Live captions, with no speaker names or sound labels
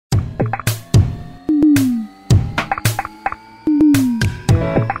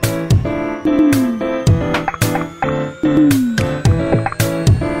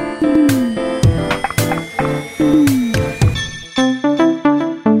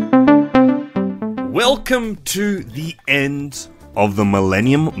Welcome to the end of the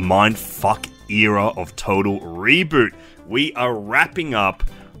Millennium Mindfuck era of Total Reboot. We are wrapping up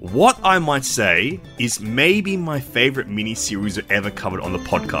what I might say is maybe my favorite miniseries we've ever covered on the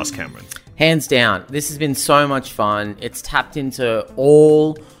podcast, Cameron. Hands down. This has been so much fun. It's tapped into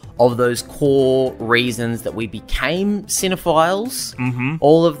all of those core reasons that we became cinephiles. Mm-hmm.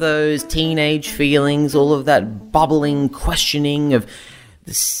 All of those teenage feelings, all of that bubbling questioning of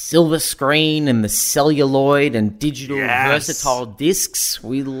the silver screen and the celluloid and digital versatile discs.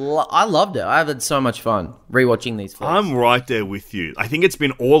 I loved it. I've had so much fun rewatching these films. I'm right there with you. I think it's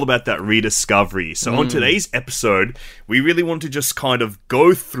been all about that rediscovery. So on today's episode, we really want to just kind of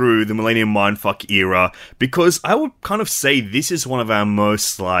go through the Millennium Mindfuck era, because I would kind of say this is one of our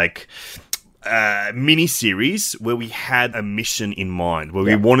most mini-series where we had a mission in mind, where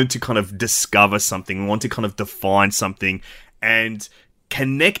we wanted to kind of discover something, we wanted to kind of define something, and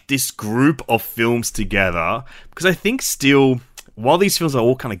connect this group of films together, because I think still, while these films are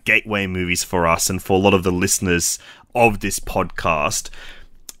all kind of gateway movies for us and for a lot of the listeners of this podcast,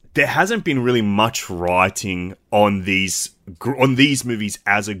 there hasn't been really much writing on these movies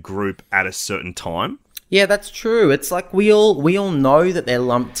as a group at a certain time. Yeah, that's true. It's like we all know that they're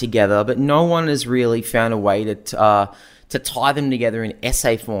lumped together, but no one has really found a way to tie them together in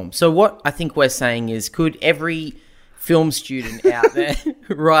essay form. So what I think we're saying is, could every film student out there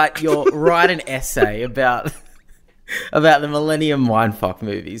write an essay about the Millennium Mindfuck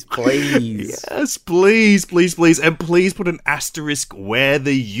movies, please? Yes, please. And please put an asterisk where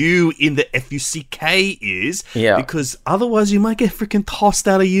the U in the FUCK is, because otherwise you might get freaking tossed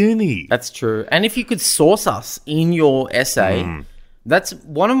out of uni. That's true. And if you could source us in your essay, that's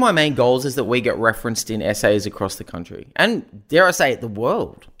one of my main goals, is that we get referenced in essays across the country. And dare I say it, the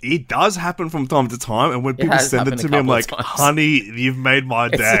world. It does happen from time to time, and when people send it to me, I'm like, honey, you've made my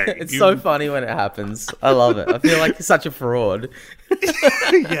day. It's so funny when it happens. I love it. I feel like you're such a fraud.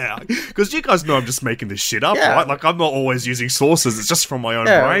 Yeah, because you guys know I'm just making this shit up, right? Like, I'm not always using sources. It's just from my own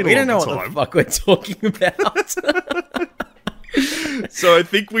brain. We don't know what the fuck we're talking about. So I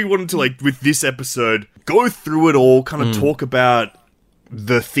think we wanted to, with this episode, go through it all, kind of talk about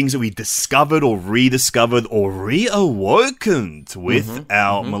the things that we discovered or rediscovered or reawakened with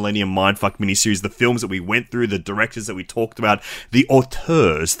our Millennium Mindfuck miniseries, the films that we went through, the directors that we talked about, the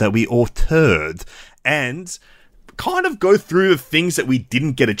auteurs that we auteured, and kind of go through the things that we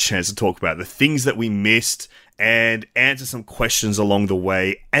didn't get a chance to talk about, the things that we missed, and answer some questions along the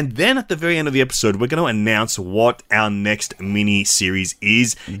way. And then at the very end of the episode, we're going to announce what our next mini-series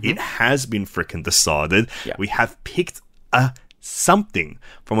is. It has been frickin' decided. Yeah. We have picked something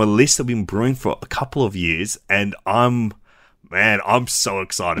from a list that we've been brewing for a couple of years, and I'm so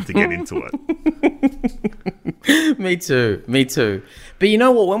excited to get into it. Me too. But you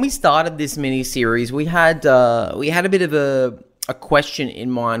know what? When we started this mini-series, we had a bit of a question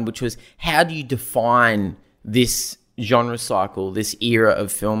in mind, which was, how do you define this genre cycle, this era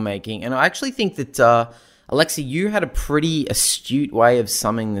of filmmaking? And I actually think that Alexi, you had a pretty astute way of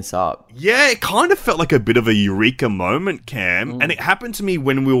summing this up. Yeah, it kind of felt like a bit of a eureka moment, Cam. And it happened to me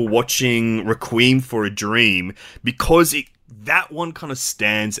when we were watching Requiem for a Dream, because that one kind of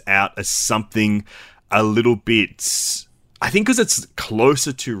stands out as something a little bit, I think, because it's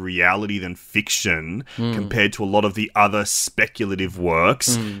closer to reality than fiction compared to a lot of the other speculative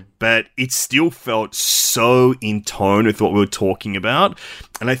works, but it still felt so in tone with what we were talking about.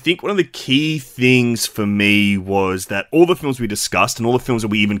 And I think one of the key things for me was that all the films we discussed and all the films that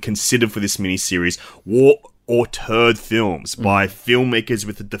we even considered for this miniseries were auteured films by filmmakers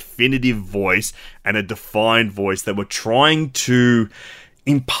with a definitive voice and a defined voice that were trying to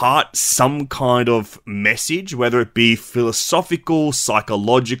impart some kind of message, whether it be philosophical,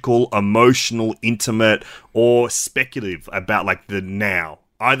 psychological, emotional, intimate, or speculative about the now.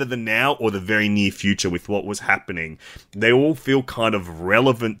 Either the now or the very near future with what was happening. They all feel kind of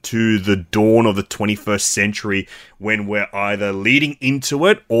relevant to the dawn of the 21st century, when we're either leading into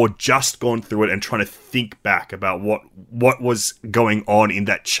it or just gone through it and trying to think back about what was going on in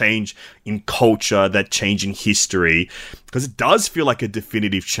that change in culture, that change in history. Because it does feel like a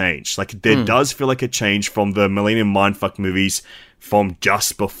definitive change. There does feel like a change from the Millennium Mindfuck movies from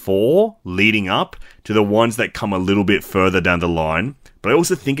just before, leading up, to the ones that come a little bit further down the line. But I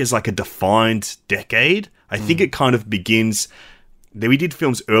also think it's like a defined decade. I think it kind of begins... We did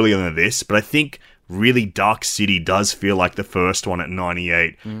films earlier than this, but I think really Dark City does feel like the first one at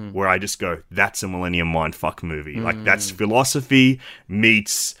 98, where I just go, that's a Millennium Mindfuck movie. That's philosophy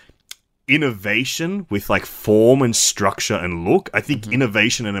meets innovation with like form and structure and look. I think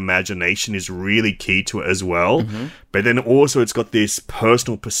innovation and imagination is really key to it as well. But then also it's got this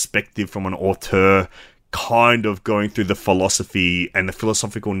personal perspective from an auteur kind of going through the philosophy and the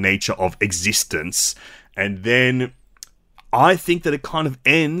philosophical nature of existence. And then I think that it kind of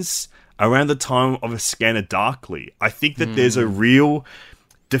ends around the time of A Scanner Darkly. I think that there's a real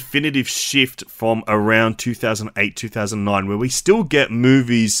definitive shift from around 2008, 2009, where we still get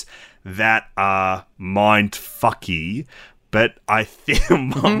movies that are mind-fucky, but I think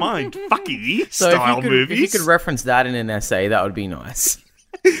mind-fucky style movies. If you could reference that in an essay, that would be nice.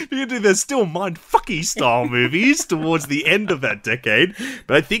 There's still mind-fucky style movies towards the end of that decade,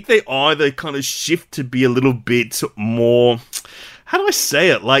 but I think they either kind of shift to be a little bit more, how do I say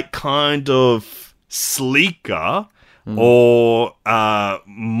it, like kind of sleeker, or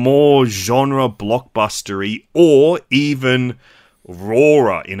more genre blockbustery, or even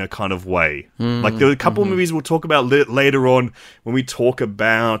rawer in a kind of way. Like there are a couple of movies we'll talk about later on when we talk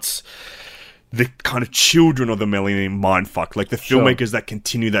about the kind of children of the Millennium Mindfuck, like the filmmakers that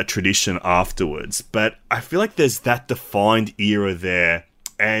continue that tradition afterwards. But I feel like there's that defined era there,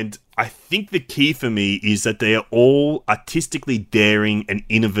 and I think the key for me is that they are all artistically daring and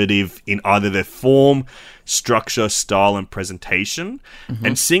innovative in either their form, structure, style, and presentation.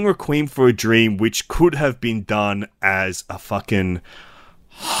 And seeing Requiem for a Dream, which could have been done as a fucking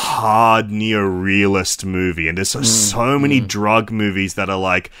hard neo-realist movie, and there's so many drug movies that are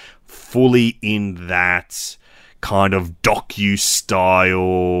like fully in that kind of docu-style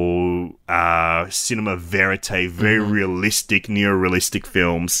cinema verite, very realistic, neo-realistic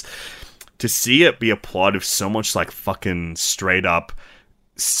films. To see it be applied with so much like fucking straight up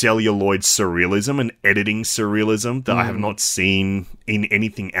celluloid surrealism and editing surrealism that I have not seen in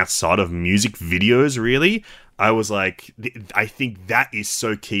anything outside of music videos, really. I was like, I think that is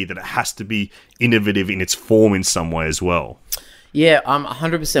so key that it has to be innovative in its form in some way as well. Yeah, I'm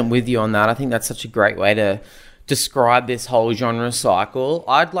 100% with you on that. I think that's such a great way to describe this whole genre cycle.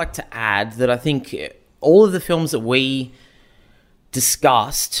 I'd like to add that I think all of the films that we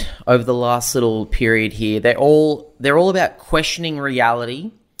discussed over the last little period here, they're all about questioning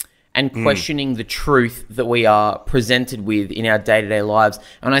reality and questioning the truth that we are presented with in our day-to-day lives.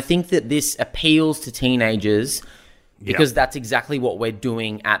 And I think that this appeals to teenagers because that's exactly what we're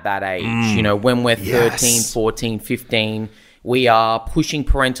doing at that age. You know, when we're 13, 14, 15, we are pushing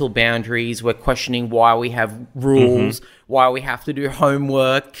parental boundaries. We're questioning why we have rules, why we have to do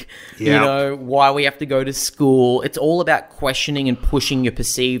homework, you know, why we have to go to school. It's all about questioning and pushing your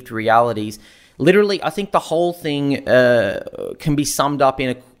perceived realities. Literally, I think the whole thing can be summed up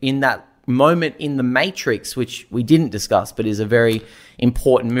in that moment in The Matrix, which we didn't discuss, but is a very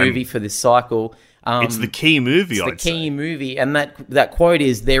important movie for this cycle. It's the key movie, It's the key movie. And that quote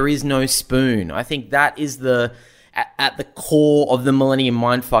is, "There is no spoon." I think that is at the core of the Millennium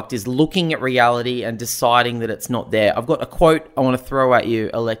Mindfuck, is looking at reality and deciding that it's not there. I've got a quote I want to throw at you,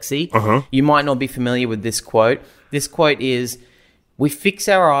 Alexi. You might not be familiar with this quote. This quote is, "We fix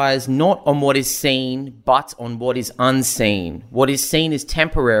our eyes not on what is seen, but on what is unseen. What is seen is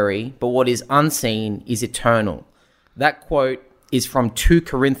temporary, but what is unseen is eternal." That quote is from 2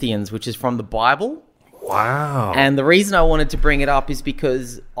 Corinthians, which is from the Bible. Wow. And the reason I wanted to bring it up is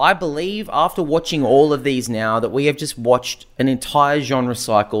because I believe, after watching all of these now, that we have just watched an entire genre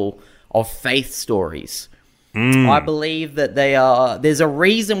cycle of faith stories. I believe that there's a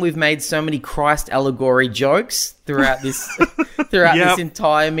reason we've made so many Christ allegory jokes throughout this this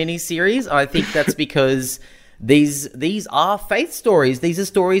entire mini-series. I think that's because these are faith stories. These are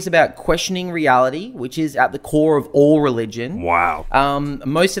stories about questioning reality, which is at the core of all religion. Wow.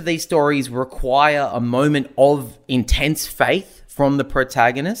 Most of these stories require a moment of intense faith from the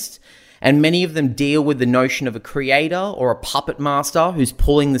protagonist, and many of them deal with the notion of a creator or a puppet master who's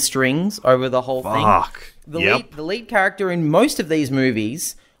pulling the strings over the whole thing. The lead character in most of these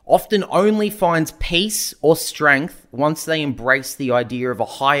movies often only finds peace or strength once they embrace the idea of a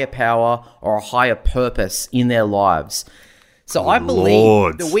higher power or a higher purpose in their lives. So I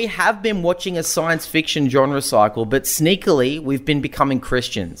believe that we have been watching a science fiction genre cycle, but sneakily we've been becoming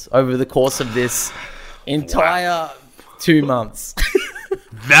Christians over the course of this entire 2 months.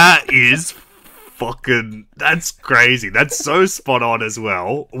 That is that's crazy. That's so spot on as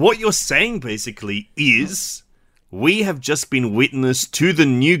well. What you're saying basically is we have just been witness to the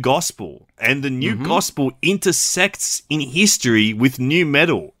new gospel, and the new gospel intersects in history with new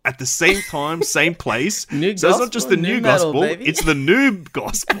metal at the same time, same place. So it's not just the new gospel, it's the new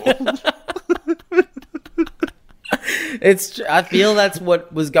gospel. I feel that's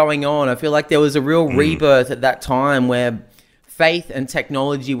what was going on. I feel like there was a real rebirth at that time where faith and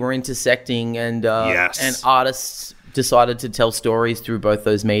technology were intersecting, and Yes. and artists decided to tell stories through both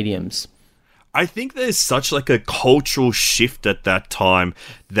those mediums. I think there's such like a cultural shift at that time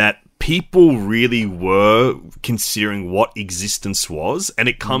that people really were considering what existence was, and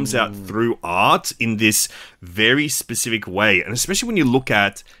it comes out through art in this very specific way. And especially when you look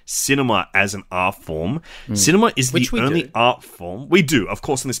at cinema as an art form, cinema is Which the we only do. art form we do. Of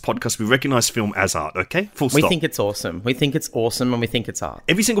course, on this podcast, we recognize film as art. Okay, full We stop. think it's awesome. We think it's awesome, and we think it's art.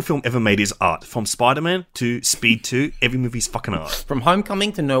 Every single film ever made is art. From Spider-Man to Speed 2, every movie's fucking art. From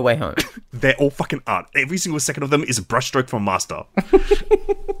Homecoming to No Way Home. They're all fucking art. Every single second of them is a brushstroke from master.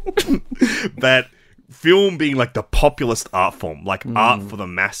 But film being like the populist art form, like art for the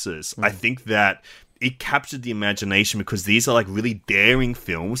masses, I think that it captured the imagination because these are like really daring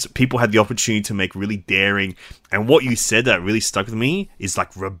films. People had the opportunity to make really daring, and what you said that really stuck with me is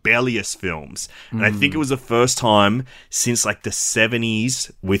like rebellious films. And I think it was the first time since like the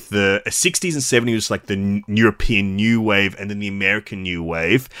 70s with the 60s and 70s, like the European New Wave and then the American New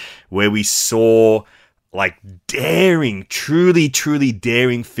Wave, where we saw like daring, truly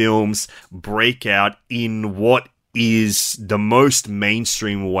daring films break out in what is the most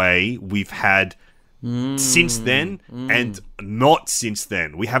mainstream way we've had since then, and not since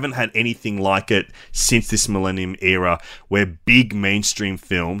then. We haven't had anything like it since this millennium era, where big mainstream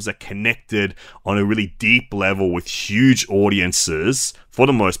films are connected on a really deep level with huge audiences. For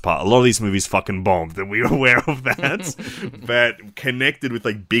the most part, a lot of these movies fucking bombed, and we were aware of that, but connected with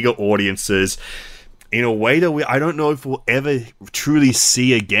like bigger audiences in a way that I don't know if we'll ever truly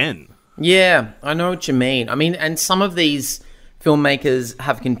see again. Yeah, I know what you mean. I mean, and some of these filmmakers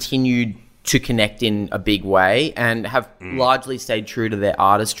have continued to connect in a big way and have largely stayed true to their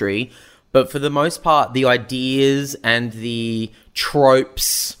artistry. But for the most part, the ideas and the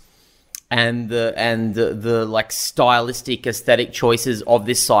tropes and the like stylistic aesthetic choices of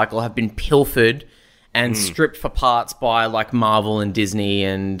this cycle have been pilfered and stripped for parts by like Marvel and Disney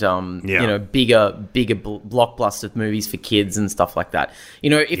and you know, bigger blockbuster movies for kids and stuff like that.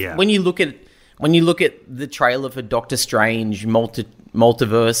 You know, when you look at the trailer for Doctor Strange,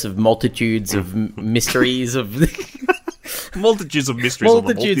 multiverse of multitudes of mysteries of Multitudes of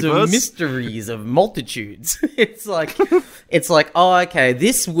mysteries of the multitudes. It's like, oh, okay,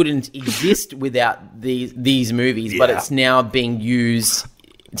 this wouldn't exist without these movies, but it's now being used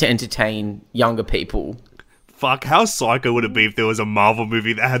to entertain younger people. Fuck, how psycho would it be if there was a Marvel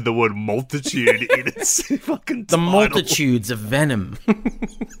movie that had the word multitude in its fucking The title? multitudes of Venom.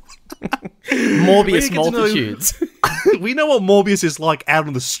 Morbius multitudes. We know what Morbius is like out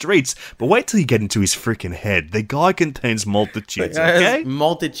on the streets, but wait till you get into his freaking head. The guy contains multitudes, okay?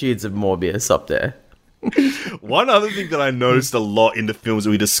 Multitudes of Morbius up there. One other thing that I noticed a lot in the films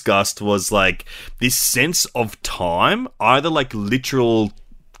that we discussed was like this sense of time, either like literal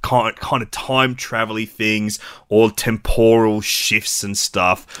kind of time travel-y things or temporal shifts and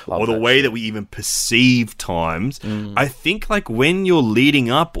stuff, or the way that we even perceive times. I think like when you're leading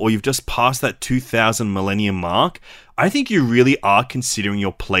up or you've just passed that 2000 millennium mark, I think you really are considering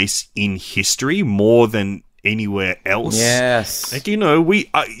your place in history more than anywhere else. Yes. Like, you know,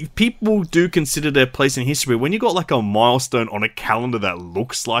 people do consider their place in history. When you got like a milestone on a calendar that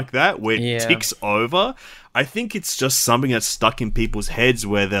looks like that, where it ticks over, I think it's just something that's stuck in people's heads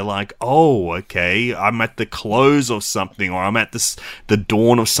where they're like, oh, okay, I'm at the close of something, or I'm at the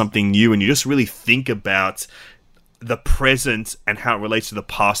dawn of something new, and you just really think about the present and how it relates to the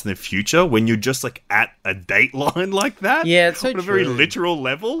past and the future when you're just like at a dateline like that. Yeah, it's so on a very literal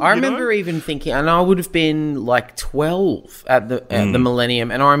level. I remember even thinking, and I would have been like 12 at the millennium,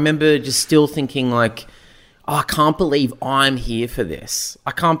 and I remember just still thinking like, oh, I can't believe I'm here for this.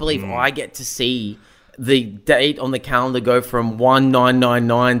 I can't believe I get to see the date on the calendar go from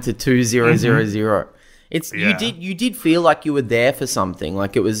 1999 to 2000. It's you did feel like you were there for something,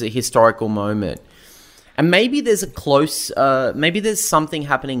 like it was a historical moment. And maybe there's maybe there's something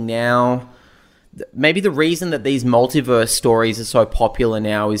happening now. Maybe the reason that these multiverse stories are so popular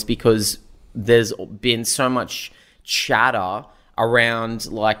now is because there's been so much chatter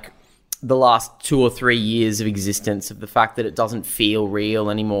around like the last 2 or 3 years of existence of the fact that it doesn't feel real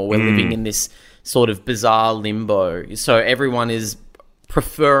anymore. We're living in this sort of bizarre limbo. So everyone is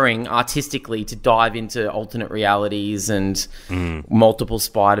preferring artistically to dive into alternate realities and multiple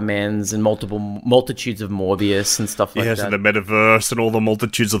Spider-Mans and multitudes of Morbius and stuff like that. Yes, and the metaverse and all the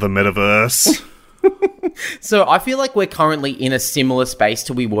multitudes of the metaverse. So I feel like we're currently in a similar space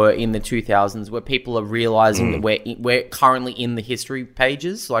to we were in the 2000s, where people are realizing that we're currently in the history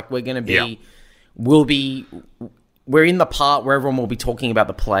pages. Like we're going to be, we're in the part where everyone will be talking about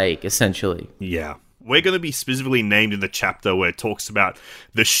the plague, essentially. Yeah. we're going to be specifically named in the chapter where it talks about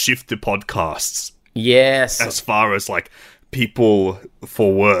the shift to podcasts. Yes. As far as, like, people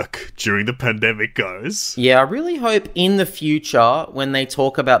for work during the pandemic goes. Yeah, I really hope in the future, when they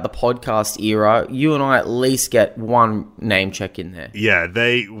talk about the podcast era, you and I at least get one name check in there. Yeah,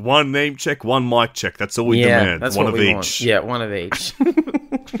 one name check, one mic check. That's all we demand. That's one what of we each. Want. Yeah, one of each.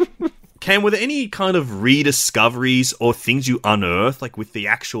 Cam, were there any kind of rediscoveries or things you unearthed, like with the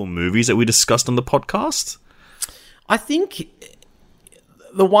actual movies that we discussed on the podcast? I think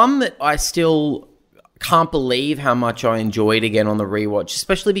the one that I still can't believe how much I enjoyed again on the rewatch,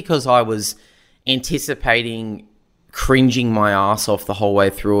 especially because I was anticipating cringing my ass off the whole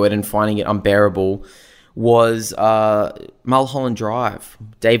way through it and finding it unbearable, was Mulholland Drive,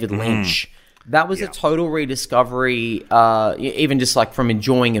 David Lynch. That was a total rediscovery, even just like from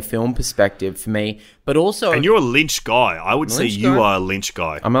enjoying a film perspective for me. But also, and you're a Lynch guy. I would say you are a Lynch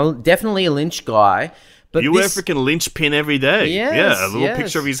guy. I'm definitely a Lynch guy. But you wear a freaking Lynch pin every day. Yes, yeah, a little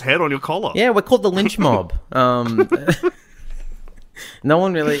picture of his head on your collar. Yeah, we're called the Lynch Mob. It's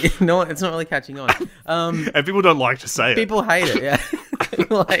not really catching on. And people don't like to say it. People hate it, yeah.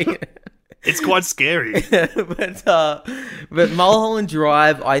 People hate it. It's quite scary. But Mulholland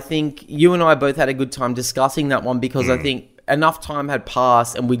Drive, I think you and I both had a good time discussing that one because I think enough time had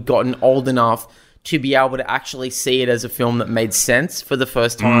passed and we'd gotten old enough to be able to actually see it as a film that made sense for the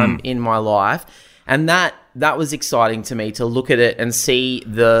first time in my life. And that was exciting to me to look at it and see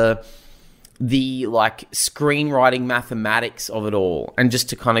the like screenwriting mathematics of it all, and just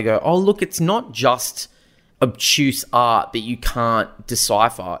to kind of go, oh look, it's not just obtuse art that you can't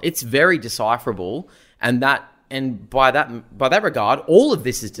decipher. It's very decipherable, and by that regard, all of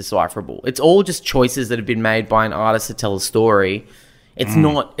this is decipherable. It's all just choices that have been made by an artist to tell a story. It's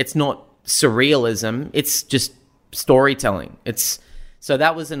not surrealism. It's just storytelling. So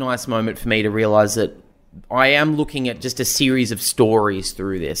that was a nice moment for me to realize that I am looking at just a series of stories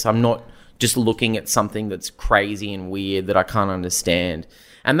through this. I'm not just looking at something that's crazy and weird that I can't understand.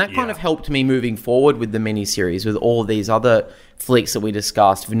 And that kind of helped me moving forward with the miniseries, with all these other flicks that we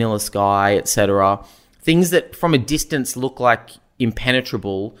discussed, Vanilla Sky, etc. Things that from a distance look like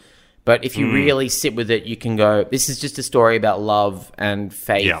impenetrable, but if you really sit with it, you can go, this is just a story about love and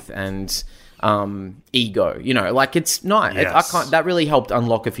faith and ego. You know, like it's not. Yes. That really helped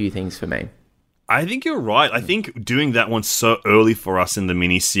unlock a few things for me. I think you're right. I think doing that one so early for us in the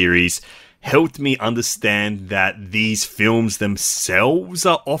miniseries helped me understand that these films themselves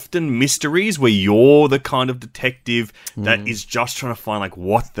are often mysteries where you're the kind of detective that is just trying to find like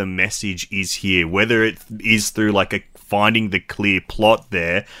what the message is here, whether it is through like finding the clear plot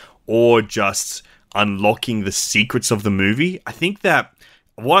there or just unlocking the secrets of the movie. I think that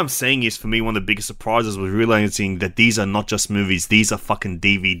what I'm saying is, for me, one of the biggest surprises was realizing that these are not just movies, these are fucking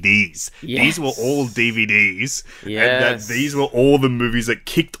DVDs. Yes. These were all DVDs. Yes. And that these were all the movies that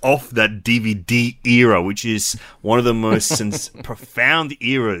kicked off that DVD era, which is one of the most profound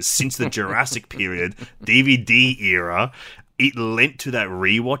eras since the Jurassic period, DVD era. It lent to that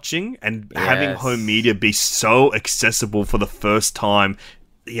rewatching and having home media be so accessible for the first time.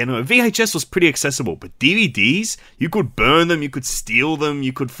 You know, VHS was pretty accessible, but DVDs, you could burn them, you could steal them,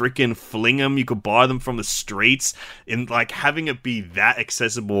 you could freaking fling them, you could buy them from the streets, and like having it be that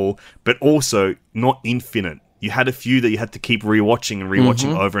accessible, but also not infinite. You had a few that you had to keep rewatching and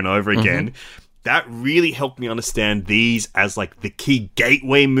rewatching over and over again. That really helped me understand these as like the key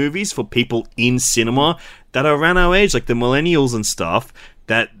gateway movies for people in cinema that are around our age, like the millennials and stuff,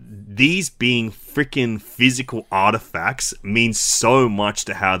 that these being freaking physical artifacts means so much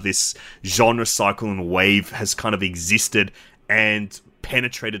to how this genre cycle and wave has kind of existed and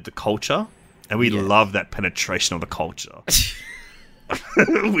penetrated the culture. And we love that penetration of the culture.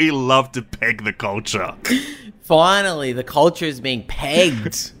 We love to peg the culture. Finally, the culture is being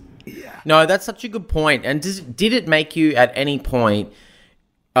pegged. No, that's such a good point. And did it make you at any point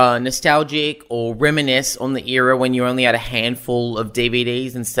nostalgic or reminisce on the era when you only had a handful of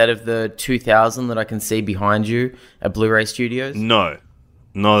DVDs instead of the 2,000 that I can see behind you at Blu-ray Studios? No,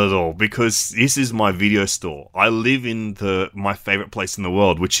 not at all, because this is my video store. I live in my favorite place in the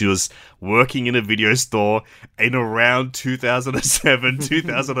world, which was working in a video store in around 2007,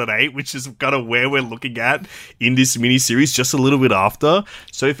 2008, which is kind of where we're looking at in this miniseries, just a little bit after.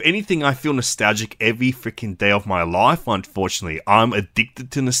 So if anything, I feel nostalgic every freaking day of my life, unfortunately. I'm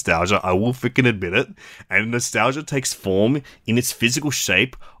addicted to nostalgia, I will freaking admit it. And nostalgia takes form in its physical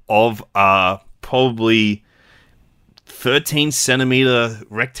shape of probably 13 centimeter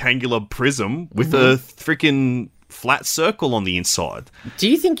rectangular prism with a freaking flat circle on the inside. Do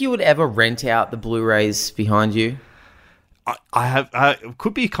you think you would ever rent out the Blu-rays behind you? It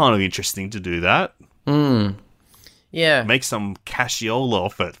could be kind of interesting to do that. Yeah. Make some cassiola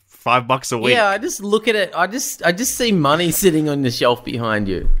off it. $5 a week. Yeah, I just look at it. I just see money sitting on the shelf behind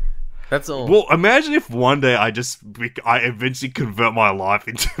you. That's all. Well, imagine if one day I eventually convert my life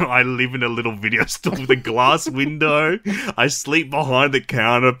into I live in a little video store with a glass window. I sleep behind the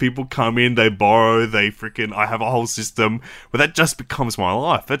counter. People come in, they borrow, I have a whole system. But that just becomes my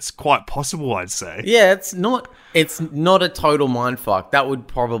life. That's quite possible, I'd say. Yeah, it's not a total mindfuck. That would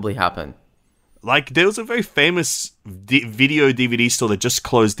probably happen. Like, there was a very famous video DVD store that just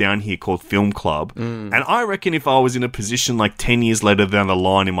closed down here called Film Club. And I reckon if I was in a position like 10 years later down the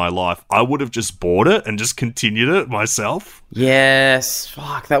line in my life, I would have just bought it and just continued it myself. Yes.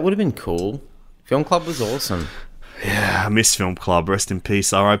 Fuck, that would have been cool. Film Club was awesome. Yeah, I miss Film Club. Rest in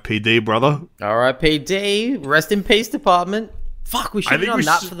peace, R.I.P.D., brother. R.I.P.D. Rest in peace, department. Fuck, we should have done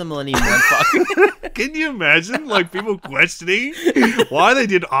that for the Millennium Mindfuck. Can you imagine, like, people questioning why they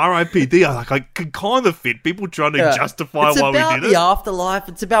did R.I.P.D.? I could kind of fit people trying to justify why we did it. It's about the afterlife.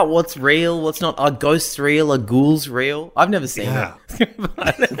 It's about what's real, what's not. Are ghosts real? Are ghouls real? I've never seen it.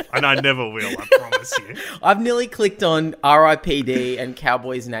 And I never will, I promise you. I've nearly clicked on R.I.P.D. and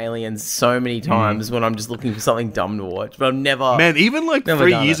Cowboys and Aliens so many times when I'm just looking for something dumb to watch, but I've never... Man, even like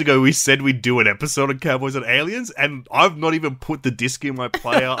 3 years ago, we said we'd do an episode of Cowboys and Aliens, and I've not even put the disc in my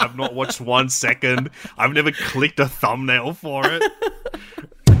player. I've not watched 1 second. I've never clicked a thumbnail for it.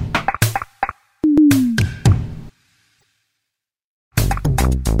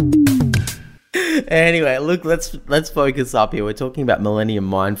 Anyway, look, let's focus up here. We're talking about Millennium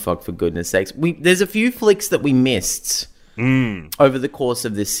Mindfuck, for goodness sakes. There's a few flicks that we missed over the course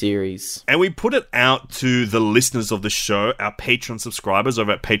of this series. And we put it out to the listeners of the show, our Patreon subscribers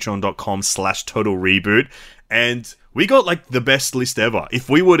over at patreon.com/Total Reboot. And we got, like, the best list ever. If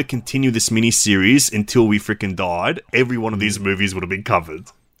we were to continue this mini-series until we freaking died, every one of these movies would have been covered.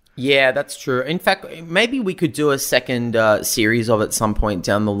 Yeah, that's true. In fact, maybe we could do a second series of it at some point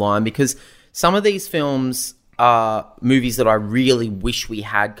down the line, because some of these films are movies that I really wish we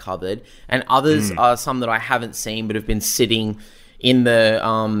had covered, and others are some that I haven't seen but have been sitting in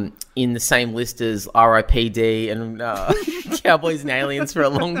the same list as R.I.P.D. and Cowboys and Aliens for a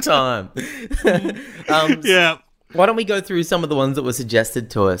long time. Yeah. Why don't we go through some of the ones that were suggested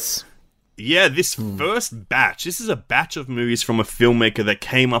to us? Yeah, this first batch, this is a batch of movies from a filmmaker that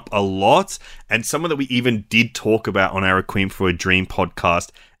came up a lot, and some of that we even did talk about on our Requiem for a Dream podcast.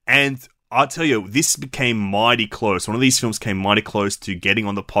 And I'll tell you, this became mighty close. One of these films came mighty close to getting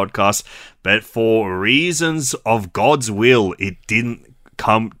on the podcast, but for reasons of God's will, it didn't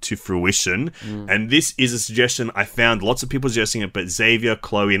come to fruition. And this is a suggestion. I found lots of people suggesting it, but Xavier,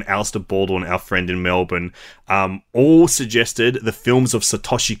 Chloe, and Alistair Baldwin, our friend in Melbourne, all suggested the films of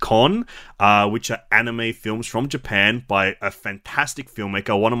Satoshi Kon, which are anime films from Japan by a fantastic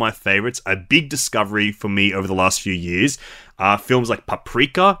filmmaker, one of my favorites, a big discovery for me over the last few years. Films like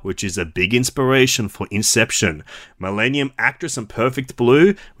Paprika, which is a big inspiration for Inception. Millennium Actress and Perfect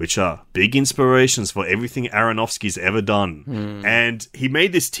Blue, which are big inspirations for everything Aronofsky's ever done. And he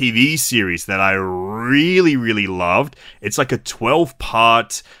made this TV series that I really, really loved. It's like a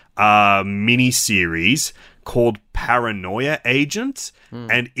 12-part mini-series called Paranoia Agent.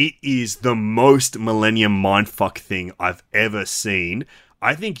 And it is the most Millennium Mindfuck thing I've ever seen.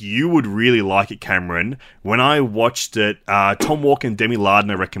 I think you would really like it, Cameron. When I watched it, Tom Walker and Demi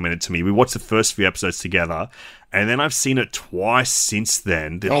Lardner recommended it to me. We watched the first few episodes together, and then I've seen it twice since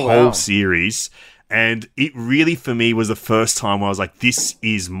then, the whole series. And it really, for me, was the first time where I was like, this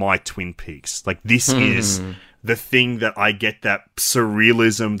is my Twin Peaks. Like, this is the thing that I get that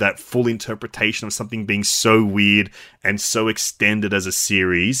surrealism, that full interpretation of something being so weird and so extended as a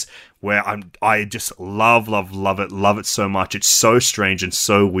series, where I just love it so much. It's so strange and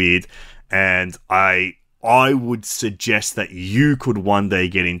so weird, and I would suggest that you could one day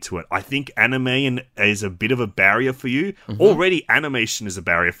get into it. I think anime is a bit of a barrier for you. Already animation is a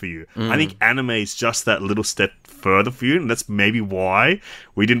barrier for you. I think anime is just that little step further for you, and that's maybe why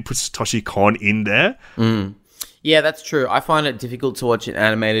we didn't put Satoshi Kon in there. Yeah, that's true. I find it difficult to watch an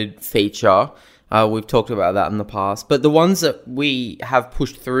animated feature. We've talked about that in the past. But the ones that we have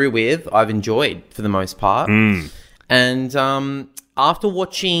pushed through with, I've enjoyed for the most part. And after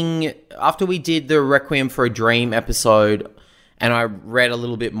we did the Requiem for a Dream episode, and I read a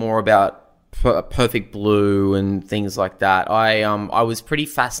little bit more about Perfect Blue and things like that, I was pretty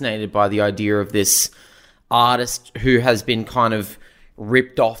fascinated by the idea of this artist who has been kind of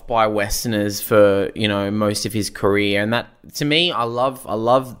ripped off by Westerners for, most of his career. And that, to me, I love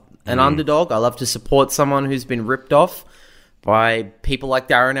an underdog. I love to support someone who's been ripped off by people like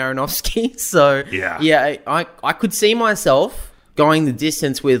Darren Aronofsky. So, yeah, I could see myself going the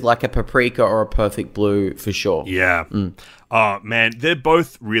distance with like a Paprika or a Perfect Blue for sure. Yeah. Oh, man, they're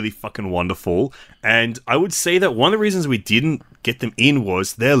both really fucking wonderful. And I would say that one of the reasons we didn't get them in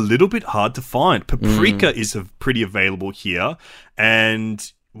was they're a little bit hard to find. Paprika is pretty available here.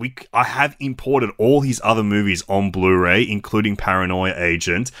 And I have imported all his other movies on Blu-ray, including Paranoia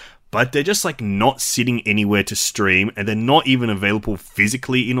Agent. But they're just like not sitting anywhere to stream, and they're not even available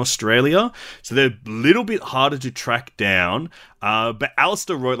physically in Australia. So they're a little bit harder to track down. But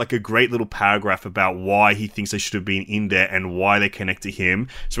Alistair wrote like a great little paragraph about why he thinks they should have been in there and why they connect to him.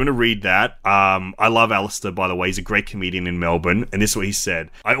 So I'm going to read that. I love Alistair, by the way. He's a great comedian in Melbourne. And this is what he said.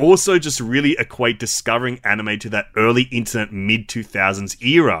 I also just really equate discovering anime to that early internet mid-2000s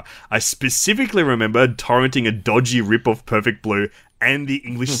era. I specifically remember torrenting a dodgy rip-off Perfect Blue and the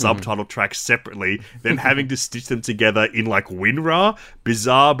English subtitle track separately, then having to stitch them together in like WinRAR.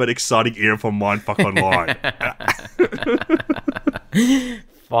 Bizarre but exciting era for Mindfuck Online.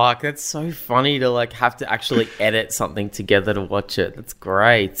 Fuck, that's so funny to like have to actually edit something together to watch it. That's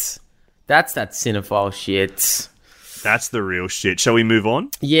great. That's that cinephile shit. That's the real shit. Shall we move on?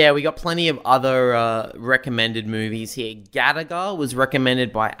 Yeah, we got plenty of other recommended movies here. Gattaca was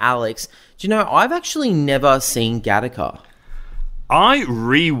recommended by Alex. Do you know, I've actually never seen Gattaca. I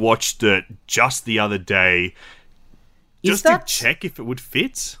rewatched it just the other day just to check if it would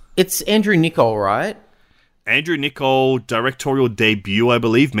fit. It's Andrew Niccol, right? Andrew Niccol, directorial debut, I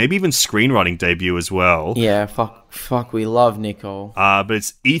believe. Maybe even screenwriting debut as well. Yeah, fuck, we love Niccol. But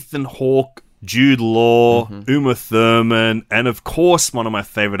it's Ethan Hawke, Jude Law, Uma Thurman, and of course one of my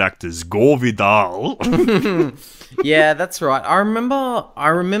favorite actors, Gore Vidal. Yeah, that's right. I remember.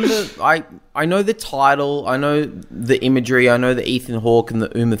 I know the title. I know the imagery. I know the Ethan Hawke and the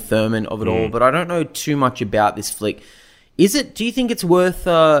Uma Thurman of it all, but I don't know too much about this flick. Do you think it's worth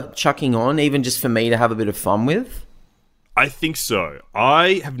chucking on, even just for me to have a bit of fun with? I think so.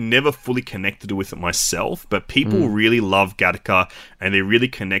 I have never fully connected with it myself, but people really love Gattaca and they really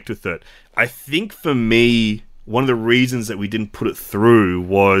connect with it. I think for me, one of the reasons that we didn't put it through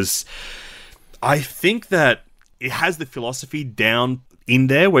was I think that it has the philosophy down in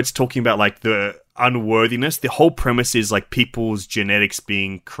there where it's talking about like the unworthiness. The whole premise is like people's genetics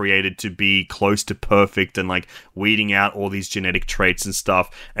being created to be close to perfect and like weeding out all these genetic traits and stuff,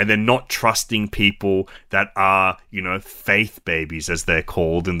 and then not trusting people that are, you know, faith babies as they're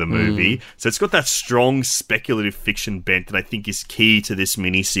called in the movie. So it's got that strong speculative fiction bent that I think is key to this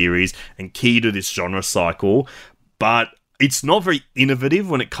miniseries and key to this genre cycle. But it's not very innovative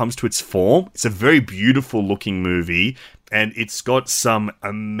when it comes to its form. It's a very beautiful looking movie, and it's got some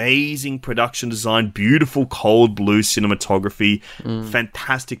amazing production design, beautiful cold blue cinematography,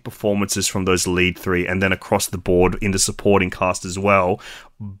 fantastic performances from those lead three, and then across the board in the supporting cast as well.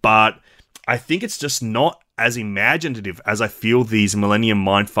 But I think it's just not as imaginative as I feel these Millennium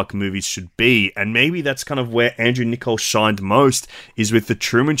Mindfuck movies should be. And maybe that's kind of where Andrew Niccol shined most, is with The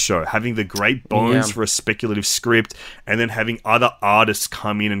Truman Show, having the great bones for a speculative script, and then having other artists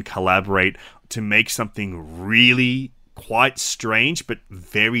come in and collaborate to make something really quite strange, but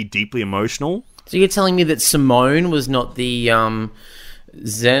very deeply emotional. So you're telling me that Simone was not the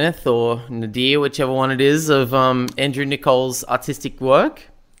zenith or nadir, whichever one it is, of Andrew Niccol's artistic work?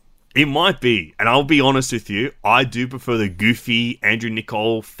 It might be, and I'll be honest with you, I do prefer the goofy Andrew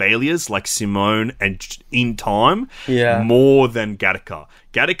Niccol failures like Simone and In Time more than Gattaca.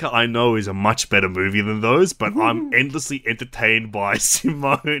 Gattaca, I know, is a much better movie than those, but I'm endlessly entertained by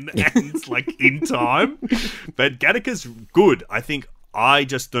Simone and like In Time. But Gattaca's good. I think I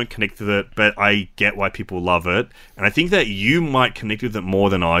just don't connect with it, but I get why people love it. And I think that you might connect with it more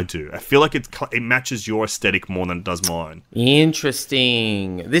than I do. I feel like it matches your aesthetic more than it does mine.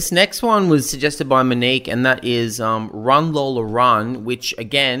 Interesting. This next one was suggested by Monique, and that is Run Lola Run, which,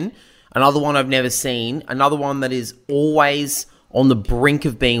 again, another one I've never seen. Another one that is always on the brink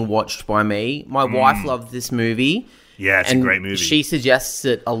of being watched by me. My wife loved this movie. Yeah, it's a great movie. She suggests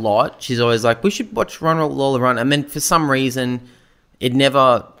it a lot. She's always like, we should watch Run Lola Run. And then for some reason, it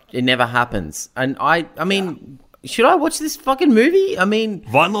never happens. And I mean, should I watch this fucking movie? I mean,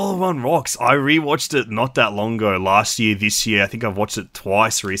 Run Lola Run rocks. I rewatched it not that long ago, last year, this year. I think I've watched it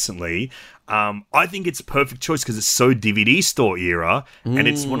twice recently. I think it's a perfect choice because it's so DVD store era, and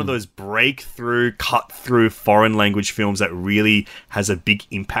it's one of those breakthrough, cut-through foreign language films that really has a big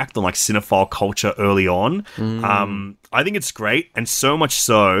impact on like cinephile culture early on. I think it's great, and so much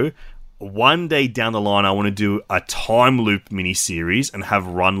so, one day down the line, I want to do a time loop miniseries and have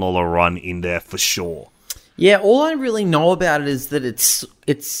Run Lola Run in there for sure. Yeah, all I really know about it is that it's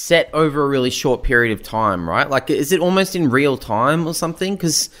set over a really short period of time, right? Like, is it almost in real time or something?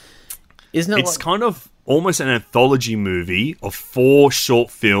 Because isn't it? It's kind of almost an anthology movie of 4 short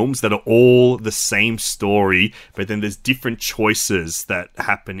films that are all the same story, but then there's different choices that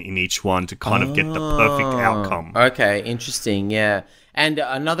happen in each one to kind of get the perfect outcome. Okay, interesting, yeah. And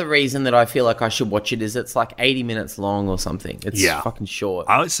another reason that I feel like I should watch it is it's like 80 minutes long or something. It's fucking short.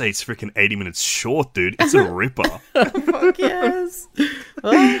 I would say it's freaking 80 minutes short, dude. It's a ripper. Fuck yes.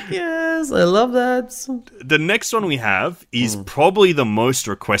 Fuck yes. I love that. The next one we have is probably the most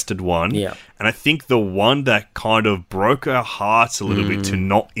requested one. Yeah. And I think the one that kind of broke our hearts a little bit to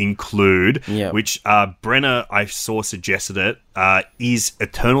not include, which Brenna, I saw, suggested it, is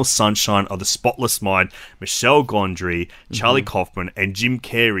Eternal Sunshine of the Spotless Mind, Michel Gondry, Charlie Kaufman, and Jim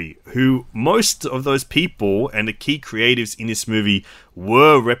Carrey, who most of those people and the key creatives in this movie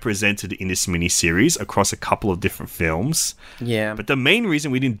were represented in this miniseries across a couple of different films. Yeah. But the main reason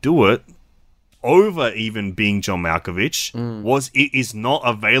we didn't do it, over even being John Malkovich, was it is not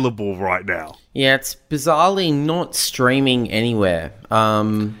available right now. Yeah, it's bizarrely not streaming anywhere.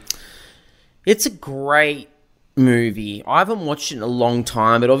 It's a great movie. I haven't watched it in a long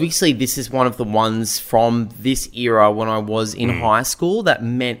time, but obviously this is one of the ones from this era when I was in high school that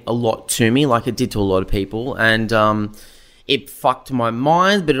meant a lot to me, like it did to a lot of people. And it fucked my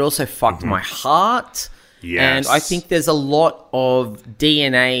mind, but it also fucked my heart. Yes. And I think there's a lot of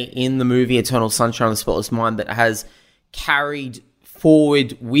DNA in the movie Eternal Sunshine of the Spotless Mind that has carried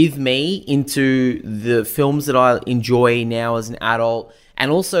forward with me into the films that I enjoy now as an adult,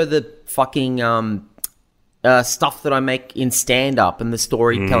 and also the fucking stuff that I make in stand-up and the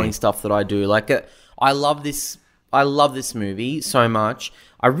storytelling stuff that I do. Like, I love this movie so much.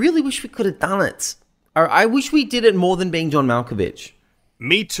 I really wish we could have done it. I wish we did it more than being John Malkovich.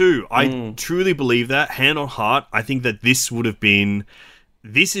 Me too. I truly believe that. Hand on heart, I think that this would have been...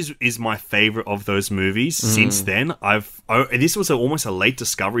 This is my favorite of those movies. Since then, this was almost a late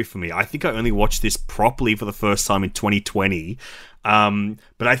discovery for me. I think I only watched this properly for the first time in 2020.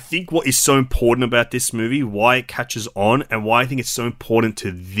 But I think what is so important about this movie, why it catches on, and why I think it's so important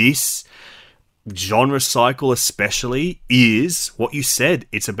to this genre cycle especially, is what you said.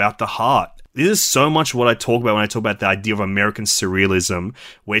 It's about the heart. This is so much what I talk about when I talk about the idea of American surrealism,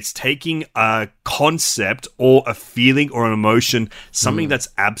 where it's taking a concept or a feeling or an emotion, something that's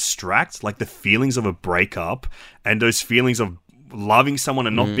abstract, like the feelings of a breakup, and those feelings of loving someone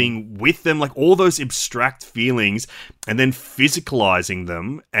and not being with them, like all those abstract feelings, and then physicalizing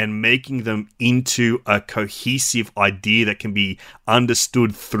them and making them into a cohesive idea that can be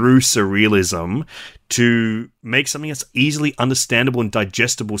understood through surrealism to make something that's easily understandable and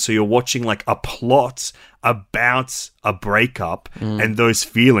digestible. So you're watching like a plot about a breakup and those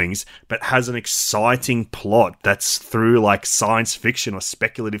feelings, but has an exciting plot that's through like science fiction or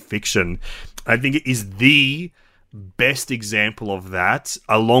speculative fiction. I think it is the best example of that,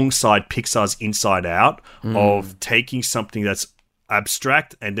 alongside Pixar's Inside Out, of taking something that's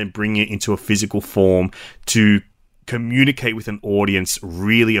abstract and then bringing it into a physical form to communicate with an audience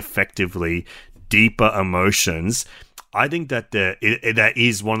really effectively, deeper emotions. I think that that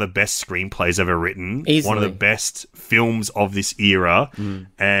is one of the best screenplays ever written. Easily. One of the best films of this era,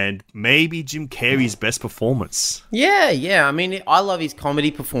 and maybe Jim Carrey's best performance. Yeah. I mean, I love his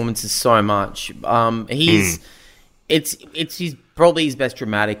comedy performances so much. It's probably his best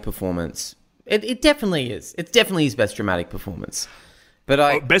dramatic performance. It definitely is. It's definitely his best dramatic performance.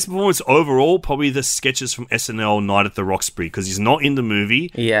 But best performance overall, probably the sketches from SNL Night at the Roxbury, because he's not in the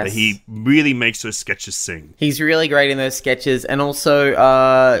movie, yes, but he really makes those sketches sing. He's really great in those sketches. And also,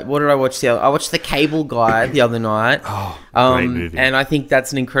 what did I watch I watched The Cable Guy the other night. Great movie. And I think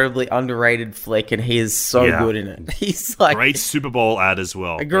that's an incredibly underrated flick, and he is so good in it. He's like... Great Super Bowl ad as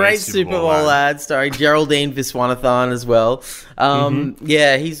well. A great Super Bowl ad starring Geraldine Viswanathan as well.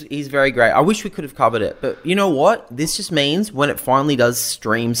 Yeah, he's very great. I wish we could have covered it. But you know what? This just means when it finally does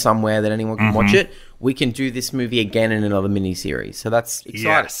stream somewhere that anyone can watch it, we can do this movie again in another miniseries. So that's exciting.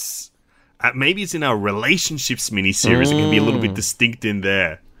 Yes. Maybe it's in our relationships miniseries. It can be a little bit distinct in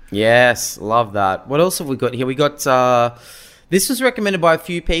there. Yes, love that. What else have we got here? We got... this was recommended by a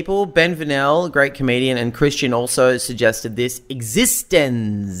few people. Ben Vernell, a great comedian, and Christian also suggested this.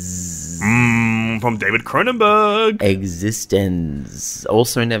 Existence. From David Cronenberg. Existence.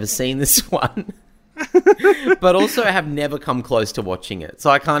 Also never seen this one. But also have never come close to watching it.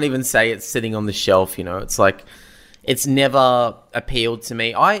 So I can't even say it's sitting on the shelf, you know. It's like, it's never appealed to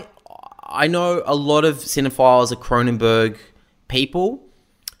me. I know a lot of cinephiles are Cronenberg people.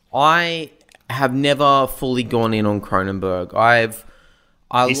 I have never fully gone in on Cronenberg.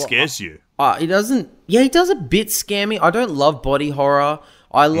 He scares you. He doesn't. Yeah, he does a bit scare me. I don't love body horror.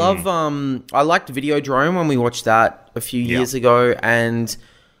 I love. I liked Videodrome when we watched that a few years ago, and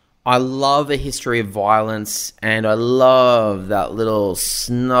I love a history of violence, and I love that little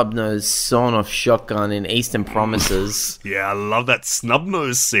snub-nosed sawn-off shotgun in Eastern Promises. Yeah, I love that snub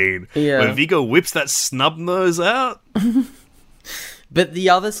nose scene. Yeah. When Viggo whips that snub nose out. But the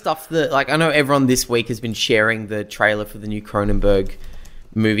other stuff that, like, I know everyone this week has been sharing the trailer for the new Cronenberg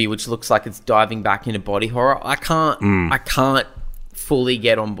movie, which looks like it's diving back into body horror. I can't fully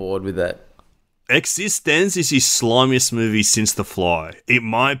get on board with it. Existence is his slimiest movie since The Fly. It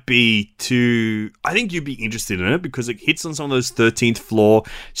might be too... I think you'd be interested in it because it hits on some of those 13th floor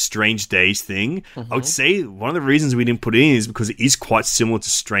Strange Days thing. I would say one of the reasons we didn't put it in is because it is quite similar to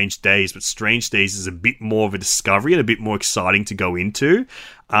Strange Days, but Strange Days is a bit more of a discovery and a bit more exciting to go into.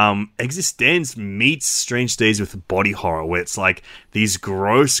 Existence meets Strange Days with body horror, where it's like these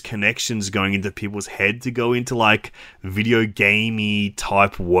gross connections going into people's head to go into like video gamey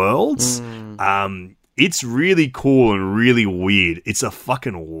type worlds. It's really cool and really weird. It's a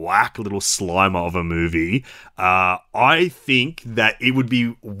fucking whack little slimer of a movie. I think that it would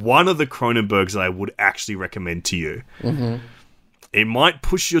be one of the Cronenbergs that I would actually recommend to you. It might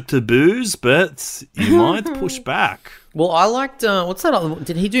push your taboos, but you might push back. Well, I liked... what's that other one?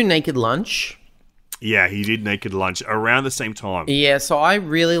 Did he do Naked Lunch? Yeah, he did Naked Lunch around the same time. Yeah, so I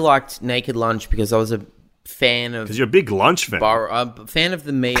really liked Naked Lunch because I was a fan of... Because you're a big lunch fan. A fan of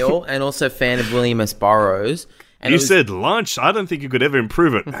The Meal and also fan of William S. Burroughs. And you said lunch. I don't think you could ever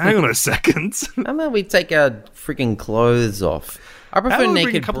improve it. Hang on a second. How about we take our freaking clothes off? I prefer Naked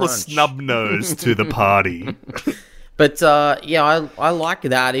bring a couple brunch. of snub nose to the party. But, yeah, I like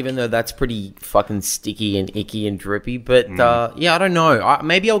that, even though that's pretty fucking sticky and icky and drippy. But, yeah, I don't know.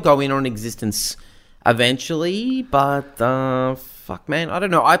 Maybe I'll go in on Existence eventually, but, fuck, man, I don't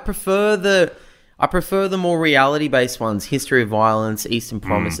know. I prefer the more reality-based ones, History of Violence, Eastern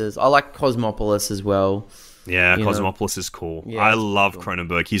Promises. I like Cosmopolis as well. Yeah, Cosmopolis is cool. Yeah, I love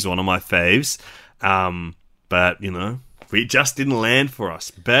Cronenberg. He's one of my faves. But, you know... it just didn't land for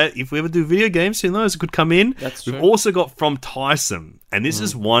us. But if we ever do video games, who knows? It could come in. That's true. We've also got From Tyson. And this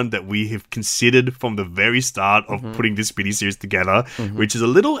is one that we have considered from the very start of putting this miniseries together, which is a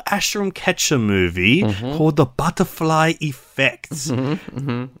little Ashram Ketchum movie called The Butterfly Effect.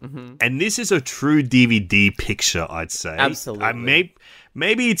 And this is a true DVD picture, I'd say. Absolutely.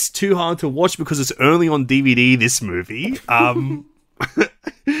 Maybe it's too hard to watch because it's only on DVD, this movie.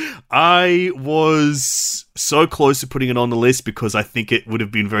 I was so close to putting it on the list because I think it would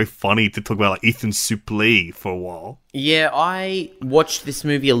have been very funny to talk about like Ethan Suplee for a while. Yeah, I watched this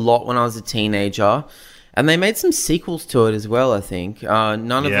movie a lot when I was a teenager, and they made some sequels to it as well. I think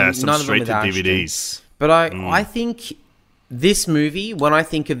none of them straight with to Ashton. DVDs. But I think this movie. When I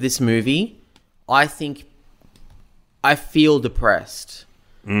think of this movie, I feel depressed.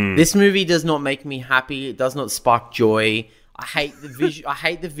 This movie does not make me happy. It does not spark joy. I hate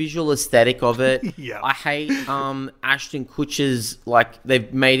the visual aesthetic of it. Yeah. I hate Ashton Kutcher's, like,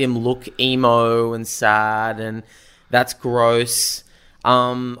 they've made him look emo and sad, and that's gross.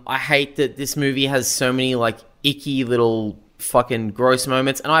 I hate that this movie has so many like icky little fucking gross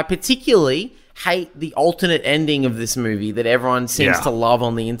moments, and I particularly hate the alternate ending of this movie that everyone seems to love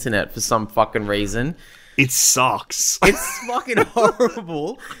on the internet for some fucking reason. It sucks. It's fucking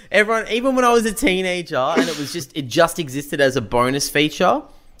horrible. Everyone, even when I was a teenager, and it just existed as a bonus feature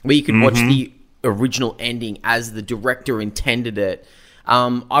where you could watch the original ending as the director intended it.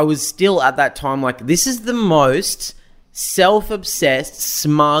 I was still at that time like, this is the most self-obsessed,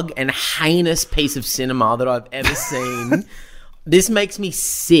 smug, and heinous piece of cinema that I've ever seen. This makes me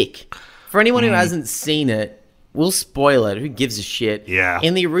sick. For anyone who hasn't seen it, we'll spoil it. Who gives a shit? Yeah.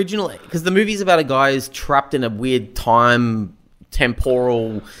 In the original, because the movie's about a guy who's trapped in a weird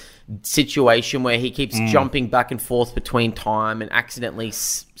temporal situation where he keeps jumping back and forth between time and accidentally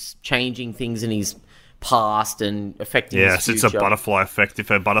changing things in his past and affecting his future. Yes, it's a butterfly effect. If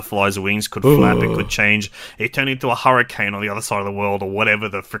a butterfly's wings could flap, it could change. It turned into a hurricane on the other side of the world or whatever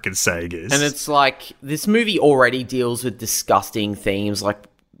the frickin' saying is. And it's like, this movie already deals with disgusting themes. Like,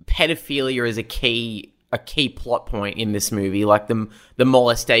 pedophilia is a key plot point in this movie, like the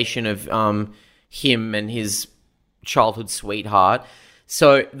molestation of him and his childhood sweetheart.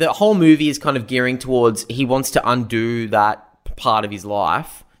 So the whole movie is kind of gearing towards he wants to undo that part of his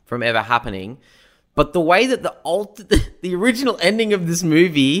life from ever happening. But the way that the original ending of this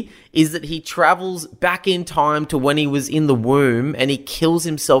movie is that he travels back in time to when he was in the womb and he kills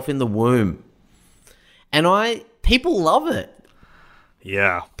himself in the womb. And people love it.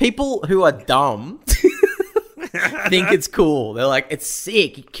 Yeah. People who are dumb think it's cool. They're like, it's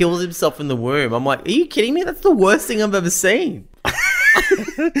sick. He kills himself in the womb. I'm like, are you kidding me? That's the worst thing I've ever seen.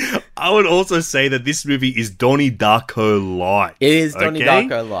 I would also say that this movie is Donnie Darko light. It is Donnie okay?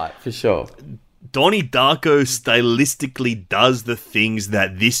 Darko light, for sure. Donnie Darko stylistically does the things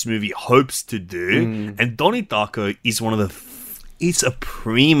that this movie hopes to do, and Donnie Darko is one of the... It's a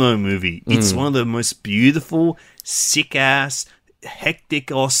primo movie. It's one of the most beautiful, sick-ass,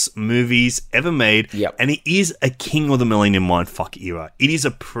 hectic-ass movies ever made, Yep. and it is a king of the Millennium Mindfuck era. It is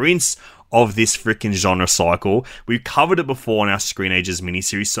a prince of this freaking genre cycle. We've covered it before on our Screen Ages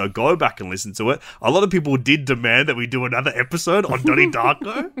miniseries, so go back and listen to it. A lot of people did demand that we do another episode on Donnie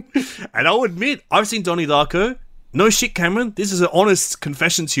Darko, and I'll admit, I've seen Donnie Darko. No shit, Cameron. This is an honest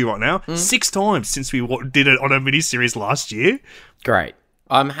confession to you right now. 6 times since we did it on a miniseries last year. Great.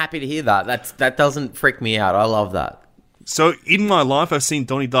 I'm happy to hear that. That doesn't freak me out. I love that. So in my life, I've seen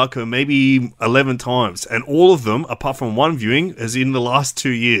Donnie Darko maybe 11 times, and all of them, apart from one viewing, is in the last 2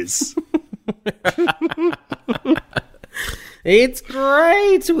 years. It's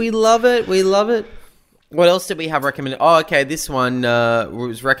great. We love it. We love it. What else did we have recommended? Oh, okay. This one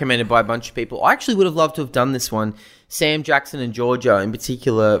was recommended by a bunch of people. I actually would have loved to have done this one. Sam Jackson and Georgia, in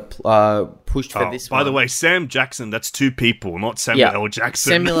particular, pushed for this one. By the way, Sam Jackson, that's 2 people, not Samuel L. Jackson.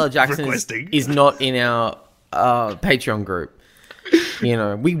 Samuel L. Jackson is not in our Patreon group. You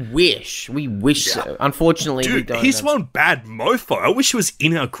know, we wish so. Unfortunately, Dude, we don't. he's one bad mofo. I wish he was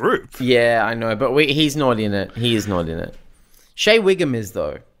in our group. Yeah, I know, but he's not in it. He is not in it. Shea Wiggum is,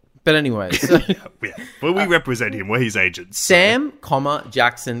 though. But anyway, so Yeah, but we represent him. We're his agents. Sam,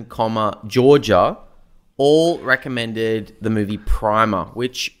 Jackson, Georgia all recommended the movie Primer,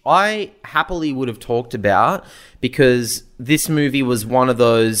 which I happily would have talked about because this movie was one of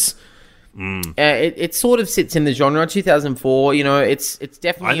those... it sort of sits in the genre. 2004, you know, it's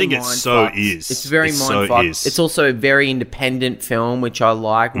definitely. I think it so is. It's very mindfuck. It's also a very independent film, which I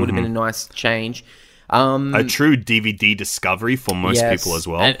like. Would have been a nice change. A true DVD discovery for most people as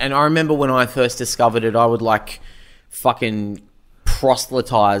well. And I remember when I first discovered it, I would like fucking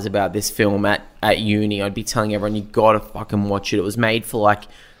proselytize about this film at uni. I'd be telling everyone, you gotta fucking watch it. It was made for like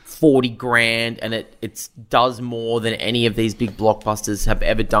 40 grand, and it does more than any of these big blockbusters have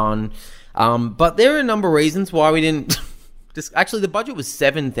ever done. But there are a number of reasons why we didn't... Actually, the budget was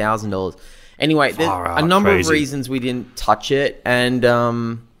 $7,000. Anyway, there's a number of reasons we didn't touch it, and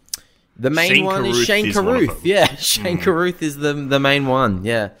the main Shane one is Carruth Shane is one of Carruth. them. Yeah, Shane Carruth is the main one,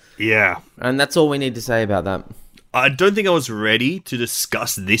 yeah. Yeah. And that's all we need to say about that. I don't think I was ready to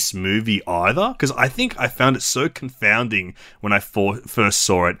discuss this movie either, because I think I found it so confounding when I first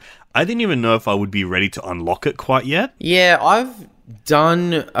saw it. I didn't even know if I would be ready to unlock it quite yet. Yeah, I've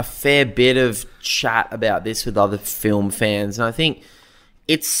done a fair bit of chat about this with other film fans, and I think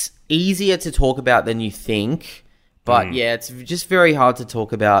it's easier to talk about than you think. But yeah, it's just very hard to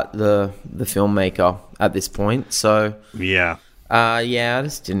talk about the filmmaker at this point. So Yeah. I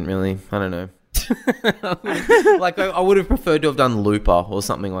just didn't really. I don't know. Like I would have preferred to have done Looper or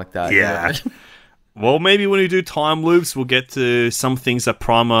something like that. Yeah. You know? Well, maybe when we do time loops, we'll get to some things that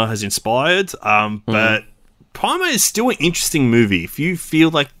Primer has inspired. But Primer is still an interesting movie. If you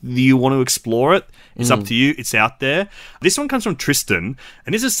feel like you want to explore it, it's up to you. It's out there. This one comes from Tristan,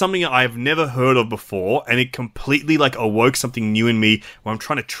 and this is something I've never heard of before, and it completely like awoke something new in me when I'm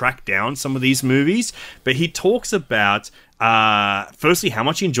trying to track down some of these movies. But he talks about firstly how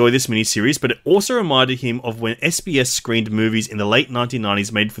much he enjoyed this miniseries, but it also reminded him of when SBS screened movies in the late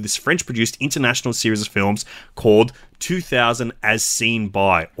 1990s made for this French-produced international series of films called 2000 As Seen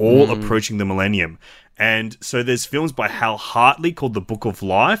By, all approaching the millennium. And so there's films by Hal Hartley called The Book of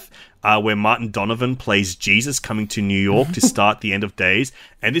Life, where Martin Donovan plays Jesus coming to New York to start the end of days.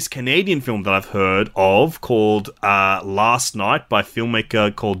 And this Canadian film that I've heard of called Last Night by a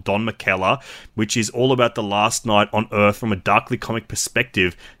filmmaker called Don McKellar, which is all about the last night on Earth from a darkly comic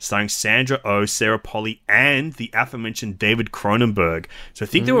perspective, starring Sandra Oh, Sarah Polley, and the aforementioned David Cronenberg. So I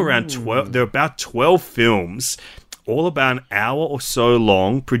think there were around 12. There were about 12 films, all about an hour or so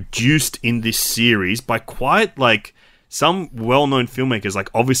long, produced in this series by quite like some well-known filmmakers. Like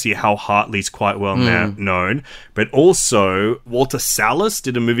obviously Hal Hartley's quite well known, but also Walter Salles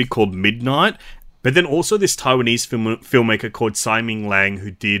did a movie called Midnight. But then also this Taiwanese filmmaker called Tsai Ming Lang, who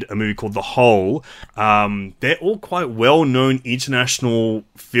did a movie called The Hole. They're all quite well-known international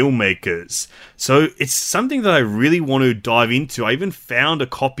filmmakers. So it's something that I really want to dive into. I even found a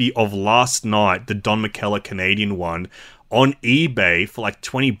copy of Last Night, the Don McKellar Canadian one, on eBay for like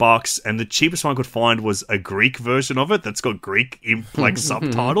 $20, and the cheapest one I could find was a Greek version of it that's got Greek like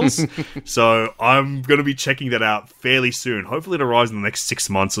subtitles. So I'm going to be checking that out fairly soon. Hopefully it arrives in the next 6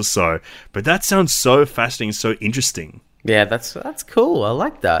 months or so. But that sounds so fascinating, so interesting. Yeah, that's cool. I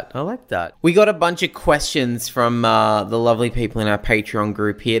like that. We got a bunch of questions from the lovely people in our Patreon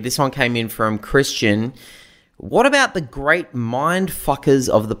group here. This one came in from Christian. What about the great mind fuckers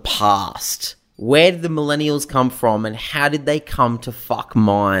of the past? Where did the millennials come from, and how did they come to fuck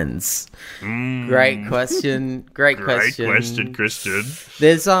minds? Great question. Great question, Christian.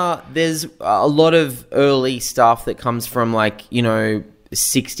 There's a lot of early stuff that comes from, like,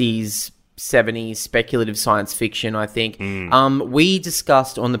 60s, 70s speculative science fiction, I think. We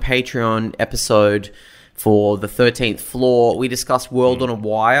discussed on the Patreon episode for the 13th Floor, we discussed World on a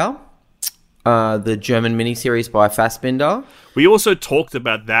Wire, the German miniseries by Fassbinder. We also talked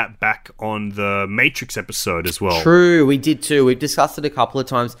about that back on the Matrix episode as well. True, we did too. We've discussed it a couple of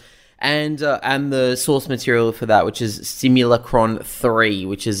times. And the source material for that, which is Simulacron 3,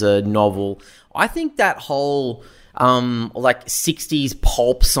 which is a novel. I think that whole, 60s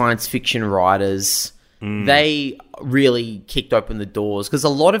pulp science fiction writers, they really kicked open the doors, because a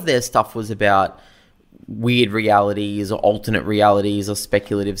lot of their stuff was about weird realities or alternate realities or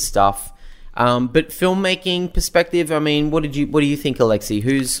speculative stuff. But filmmaking perspective, I mean, what do you think, Alexi?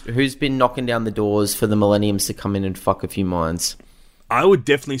 Who's been knocking down the doors for the millenniums to come in and fuck a few minds? I would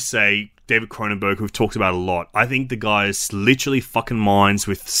definitely say David Cronenberg, who we've talked about a lot. I think the guy is literally fucking minds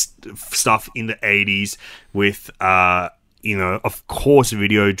with stuff in the 80s with, of course,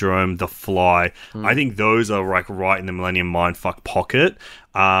 Videodrome, The Fly. I think those are like right in the Millennium Mindfuck pocket.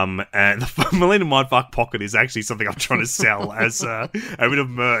 And the Millennium Mindfuck pocket is actually something I'm trying to sell as a bit of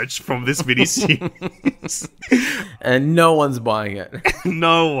merch from this miniseries. And no one's buying it.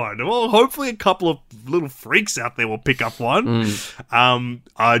 No one. Well, hopefully a couple of little freaks out there will pick up one.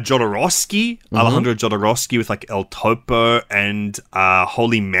 Jodorowsky, Alejandro Jodorowsky with like El Topo and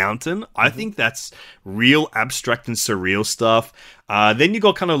Holy Mountain. I think that's real abstract and surreal stuff. Then you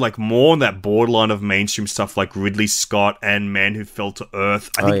got kind of like more on that borderline of mainstream stuff like Ridley Scott and Man Who Fell to Earth.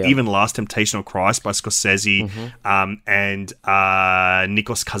 I think even Last Temptation of Christ by Scorsese and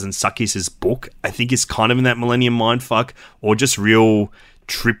Nikos Kazantzakis' book, I think is kind of in that Millennium Mindfuck, or just real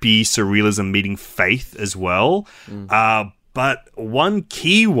trippy surrealism meeting faith as well. But one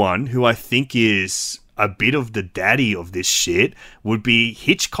key one who I think is a bit of the daddy of this shit would be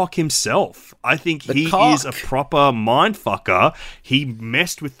Hitchcock himself. I think he is a proper mindfucker. He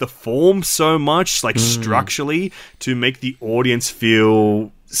messed with the form so much, like structurally, to make the audience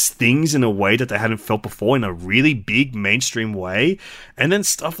feel things in a way that they hadn't felt before, in a really big mainstream way. And then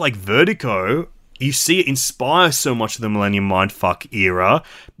stuff like Vertigo, you see it inspire so much of the Millennium Mindfuck era,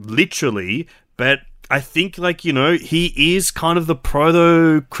 literally, but I think, he is kind of the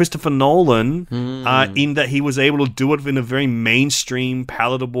proto Christopher Nolan in that he was able to do it in a very mainstream,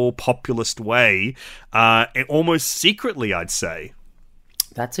 palatable, populist way, and almost secretly, I'd say.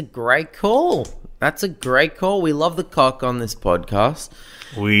 That's a great call. We love the cock on this podcast.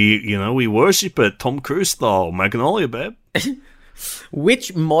 We worship it, Tom Cruise style, Magnolia, babe.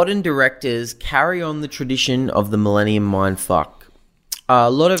 Which modern directors carry on the tradition of the Millennium Mindfuck? A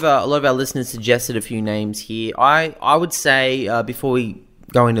lot of our listeners suggested a few names here. I would say, before we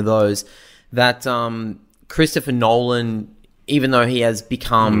go into those, that Christopher Nolan, even though he has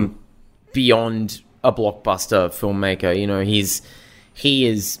become beyond a blockbuster filmmaker, he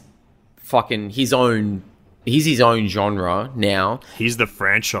is fucking his own. He's his own genre now. He's the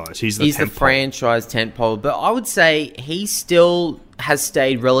franchise. He's the franchise tentpole. But I would say he still has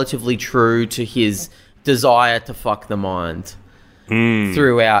stayed relatively true to his desire to fuck the mind.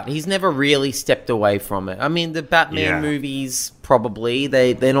 Throughout. He's never really stepped away from it. I mean, the Batman movies, probably,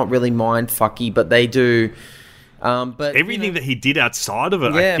 they're not really mind-fucky, but they do. But everything that he did outside of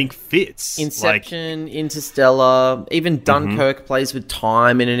it, I think, fits. Inception, Interstellar, even Dunkirk plays with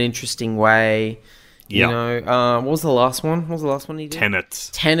time in an interesting way. What was the last one? He did?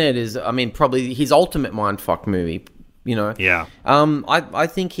 Tenet is, probably his ultimate mindfuck movie. I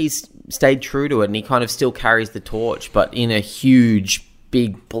think he's stayed true to it, and he kind of still carries the torch, but in a huge,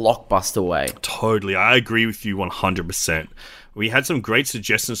 big blockbuster way. Totally. I agree with you 100%. We had some great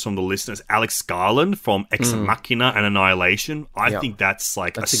suggestions from the listeners. Alex Garland from Ex Machina and Annihilation. I think that's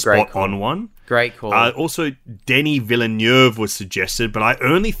a spot-on one. Great call. Also, Denis Villeneuve was suggested, but I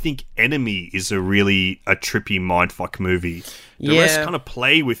only think Enemy is a trippy mindfuck movie. The rest kind of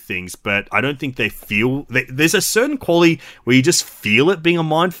play with things, but I don't think they feel... There's a certain quality where you just feel it being a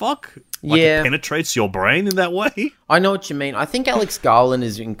mindfuck. It penetrates your brain in that way. I know what you mean. I think Alex Garland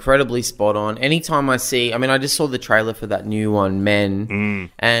is incredibly spot on. Anytime I see... I just saw the trailer for that new one,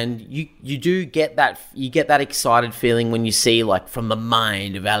 Men, and you do get that... You get that excited feeling when you see, from the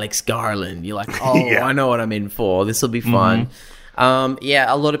mind of Alex Garland. You're like, oh, I know what I'm in for. This will be fun.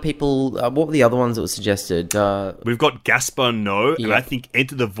 Yeah, a lot of people. What were the other ones that were suggested? We've got Gaspar Noé, and Yeah. I think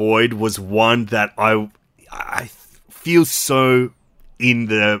Enter the Void was one that I feel so in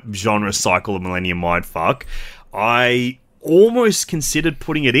the genre cycle of Millennium Mindfuck. I almost considered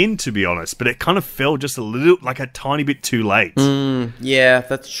putting it in, to be honest, but it kind of fell just a tiny bit too late. Yeah,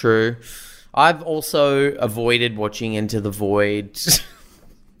 that's true. I've also avoided watching Into the Void.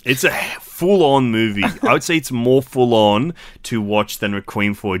 It's a full-on movie. I would say it's more full-on to watch than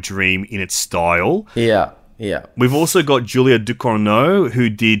Requiem for a Dream in its style. Yeah. We've also got Julia Ducournau, who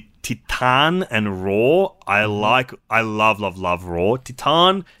did Titan and Raw. I love Raw.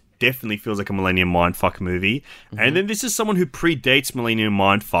 Titan definitely feels like a Millennium Mindfuck movie. And then this is someone who predates Millennium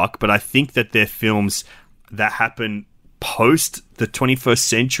Mindfuck, but I think that they're films that happen post the 21st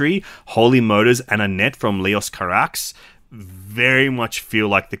century. Holy Motors and Annette from Leos Carax very much feel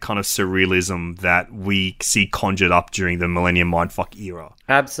like the kind of surrealism that we see conjured up during the Millennium Mindfuck era.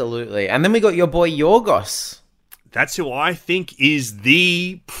 Absolutely. And then we got your boy Yorgos. That's who I think is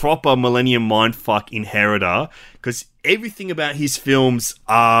the proper Millennium Mindfuck inheritor, because everything about his films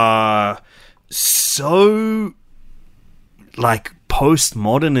are so like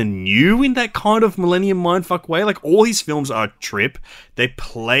postmodern and new in that kind of Millennium Mindfuck way. Like, all his films are a trip. They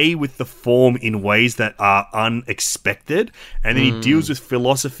play with the form in ways that are unexpected, and then he deals with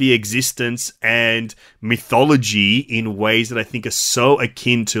philosophy, existence, and mythology in ways that I think are so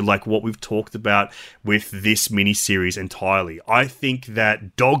akin to like what we've talked about with this miniseries entirely. I think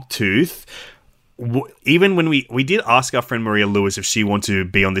that Dogtooth, even when we did ask our friend Maria Lewis if she wanted to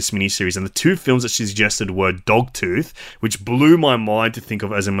be on this miniseries, and the two films that she suggested were Dogtooth, which blew my mind to think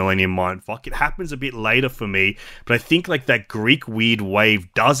of as a Millennium Mindfuck. It happens a bit later for me, but I think like that Greek weird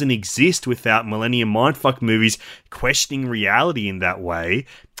wave doesn't exist without Millennium Mindfuck movies questioning reality in that way.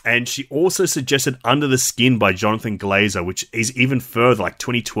 And she also suggested Under the Skin by Jonathan Glazer, which is even further, like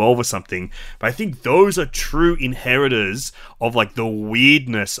 2012 or something. But I think those are true inheritors of like the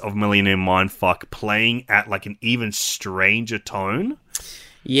weirdness of Millennium Mindfuck playing at like an even stranger tone.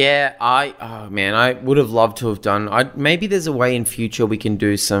 Yeah, I would have loved to have done. Maybe there's a way in future we can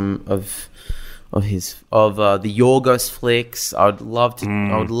do some of the Yorgos flicks. I would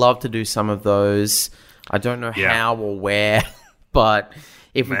love to do some of those. I don't know how or where, but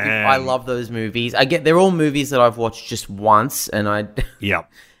if we could, I love those movies. They're all movies that I've watched just once, and I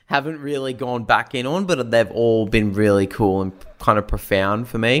haven't really gone back in on, but they've all been really cool and kind of profound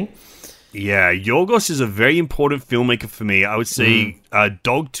for me. Yeah, Yorgos is a very important filmmaker for me. I would say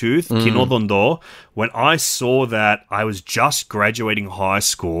Dogtooth, Kinodondo. When I saw that, I was just graduating high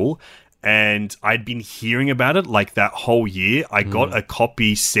school, and I'd been hearing about it like that whole year. I got a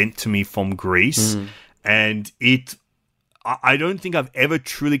copy sent to me from Greece, and I don't think I've ever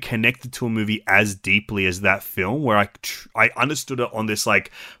truly connected to a movie as deeply as that film, where I understood it on this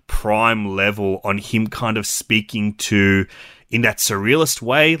like prime level, on him kind of speaking to in that surrealist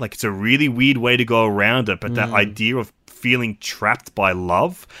way. Like, it's a really weird way to go around it, but that idea of feeling trapped by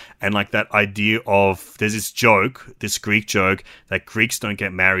love, and like that idea of, there's this Greek joke that Greeks don't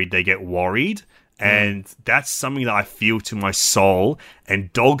get married, they get worried. And that's something that I feel to my soul.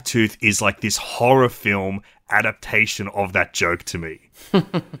 And Dogtooth is like this horror film adaptation of that joke to me.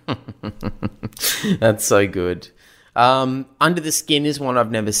 That's so good. Under the Skin is one I've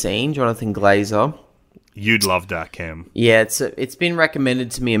never seen, Jonathan Glazer. You'd love that, Cam. Yeah, it's been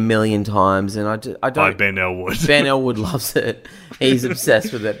recommended to me a million times, and I don't. By Ben Elwood. Ben Elwood loves it. He's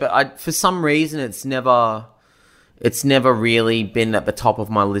obsessed with it, but for some reason it's never really been at the top of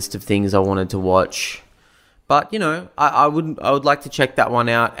my list of things I wanted to watch. But, you know, I would like to check that one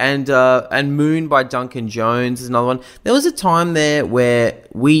out. And Moon by Duncan Jones is another one. There was a time there where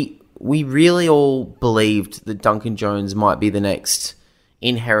we really all believed that Duncan Jones might be the next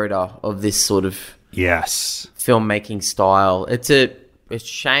inheritor of this sort of filmmaking style. It's a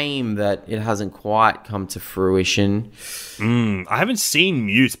shame that it hasn't quite come to fruition. I haven't seen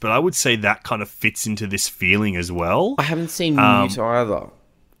Mute, but I would say that kind of fits into this feeling as well. I haven't seen Mute either.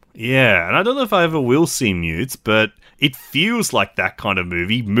 Yeah, and I don't know if I ever will see Mute, but it feels like that kind of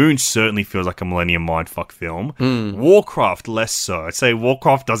movie. Moon certainly feels like a Millennium Mindfuck film. Warcraft, less so. I'd say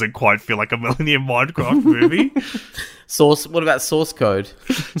Warcraft doesn't quite feel like a Millennium Mindfuck movie. What about Source Code?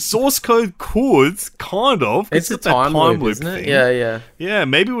 Source Code could, kind of. It's a time loop, isn't it? Yeah. Yeah,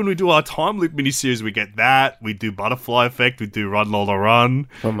 maybe when we do our time loop miniseries, we get that. We do Butterfly Effect. We do Run Lola Run.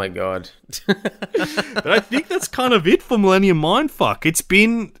 Oh my god. But I think that's kind of it for Millennium Mindfuck. It's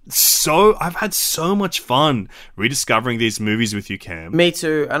been I've had so much fun rediscovering these movies with you, Cam. Me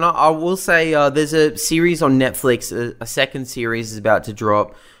too. And I will say there's a series on Netflix, a second series is about to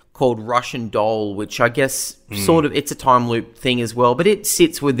drop, called Russian Doll, which I guess sort of, it's a time loop thing as well, but it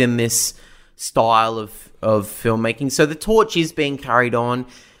sits within this style of filmmaking. So the torch is being carried on.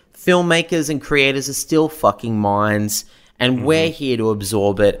 Filmmakers and creators are still fucking minds, and we're here to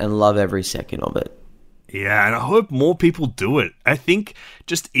absorb it and love every second of it. Yeah, and I hope more people do it. I think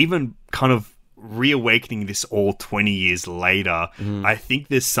just even kind of reawakening this all 20 years later, I think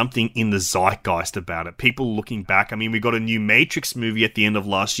there's something in the zeitgeist about it. People looking back, I mean, we got a new Matrix movie at the end of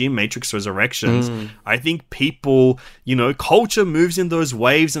last year, Matrix Resurrections. I think people, culture moves in those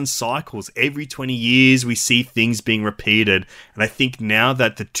waves and cycles. Every 20 years, we see things being repeated. And I think now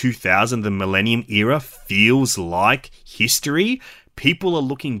that the millennium era feels like history, people are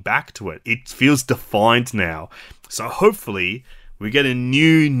looking back to it. It feels defined now. So hopefully we get a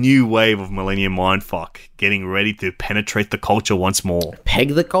new wave of millennium mindfuck getting ready to penetrate the culture once more.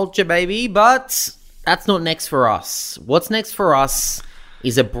 Peg the culture, baby, but that's not next for us. What's next for us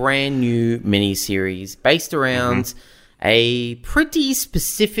is a brand new miniseries based around a pretty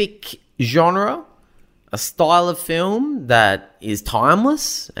specific genre, a style of film that is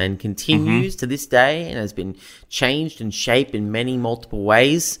timeless and continues to this day and has been changed and shaped in many multiple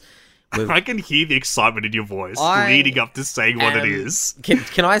ways. I can hear the excitement in your voice leading up to saying what it is.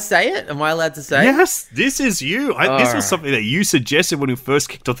 Can I say it? Am I allowed to say it? Yes, this is you. This was something that you suggested when we first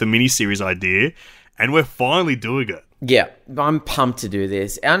kicked off the miniseries idea, and we're finally doing it. Yeah, I'm pumped to do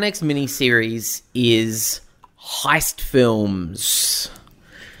this. Our next miniseries is heist films.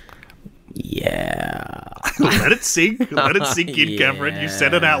 Yeah. Let it sink. Let it sink in, Cameron. You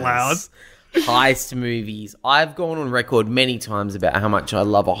said it out loud. Heist movies. I've gone on record many times about how much I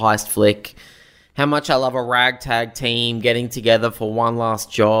love a heist flick, how much I love a ragtag team getting together for one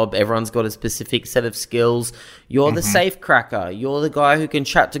last job. Everyone's got a specific set of skills. You're the safe cracker. You're the guy who can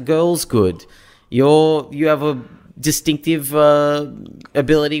chat to girls good. You have a distinctive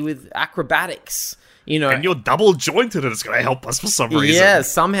ability with acrobatics. And you're double jointed, and it's going to help us for some reason. Yeah,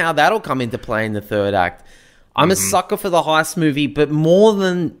 somehow that'll come into play in the third act. I'm a sucker for the heist movie, but more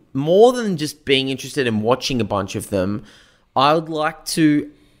than just being interested in watching a bunch of them, I would like to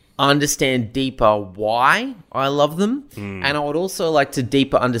understand deeper why I love them, and I would also like to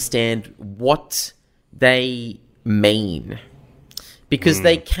deeper understand what they mean, because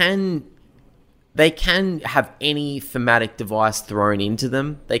they can have any thematic device thrown into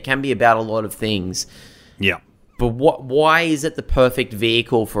them. They can be about a lot of things. Yeah. But why is it the perfect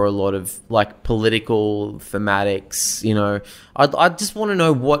vehicle for a lot of political thematics? I just want to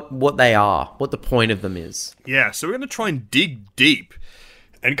know what they are, what the point of them is. Yeah, so we're going to try and dig deep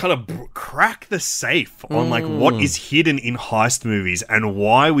and kind of crack the safe on what is hidden in heist movies and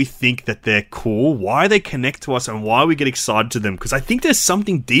why we think that they're cool, why they connect to us, and why we get excited to them. Because I think there's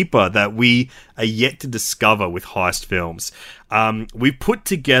something deeper that we are yet to discover with heist films. We put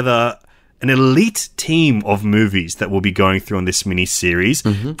together an elite team of movies that we'll be going through on this mini-series.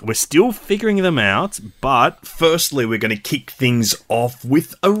 We're still figuring them out, but firstly, we're going to kick things off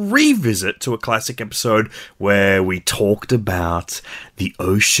with a revisit to a classic episode where we talked about the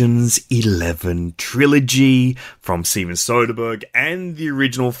Ocean's 11 trilogy from Steven Soderbergh and the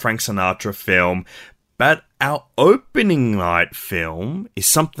original Frank Sinatra film. But our opening night film is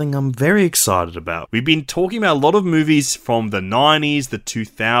something I'm very excited about. We've been talking about a lot of movies from the 90s, the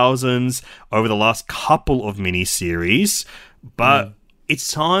 2000s, over the last couple of mini-series, but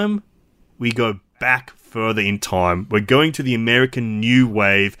it's time we go back further in time. We're going to the American New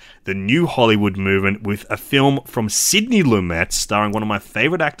Wave, the New Hollywood movement, with a film from Sidney Lumet, starring one of my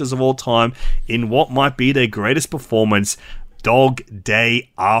favorite actors of all time in what might be their greatest performance, Dog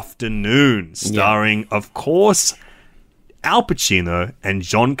Day Afternoon, starring, of course, Al Pacino and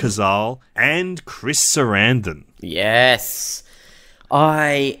John Cazale and Chris Sarandon. Yes.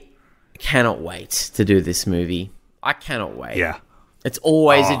 I cannot wait to do this movie. I cannot wait. Yeah. It's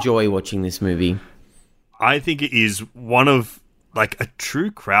always a joy watching this movie. I think it is one of a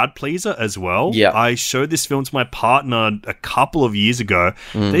true crowd pleaser as well. Yeah. I showed this film to my partner a couple of years ago.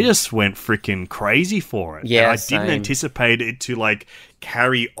 They just went freaking crazy for it. Yeah, and I didn't anticipate it to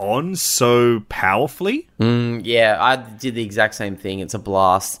carry on so powerfully. Yeah, I did the exact same thing. It's a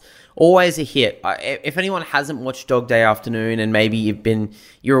blast. Always a hit. If anyone hasn't watched Dog Day Afternoon and maybe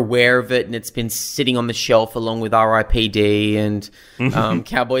you're aware of it and it's been sitting on the shelf along with R.I.P.D. and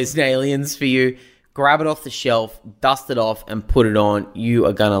Cowboys and Aliens for you, grab it off the shelf, dust it off, and put it on. You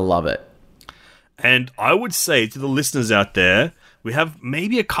are going to love it. And I would say to the listeners out there, we have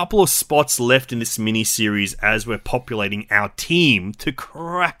maybe a couple of spots left in this mini-series as we're populating our team to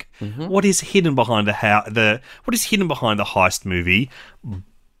crack what is hidden behind the heist movie.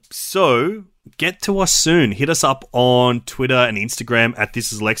 So get to us soon. Hit us up on Twitter and Instagram at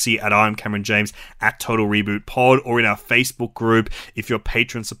This Is Lexi, at I'm Cameron James, at Total Reboot Pod, or in our Facebook group if you're a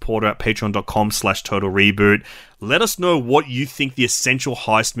Patreon supporter at patreon.com/Total Reboot. Let us know what you think the essential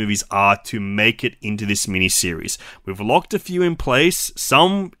heist movies are to make it into this miniseries. We've locked a few in place,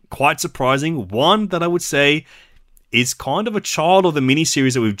 some quite surprising. One that I would say is kind of a child of the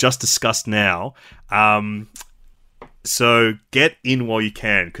miniseries that we've just discussed now. So get in while you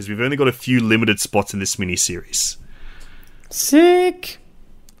can, because we've only got a few limited spots in this miniseries. Sick.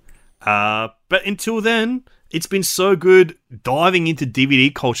 But until then, it's been so good diving into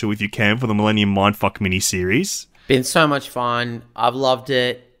DVD culture with you, Cam, for the Millennium Mindfuck miniseries. Been so much fun. I've loved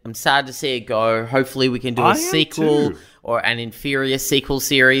it. I'm sad to see it go. Hopefully we can do a sequel or an inferior sequel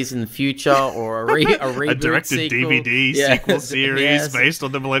series in the future, or a reboot a directed sequel. DVD sequel series based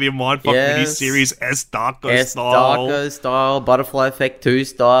on the Millennium Mindfuck miniseries, S. Darko style, Butterfly Effect 2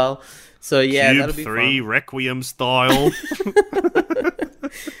 style. So yeah, Cube that'll be 3 fun. Requiem style.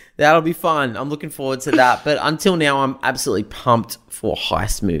 That'll be fun. I'm looking forward to that. But until now, I'm absolutely pumped for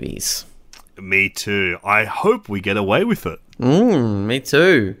heist movies. Me too. I hope we get away with it. Me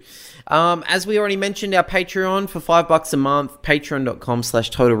too. As we already mentioned, our Patreon for $5 a month,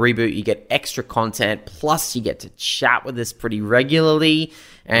 patreon.com/Total Reboot. You get extra content, plus you get to chat with us pretty regularly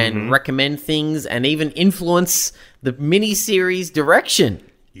and recommend things and even influence the miniseries direction.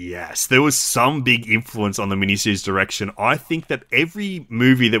 Yes, there was some big influence on the miniseries direction. I think that every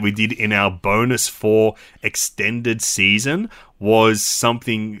movie that we did in our bonus for extended season was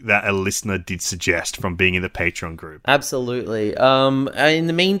something that a listener did suggest from being in the Patreon group. Absolutely. In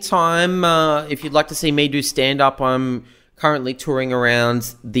the meantime, if you'd like to see me do stand-up, I'm currently touring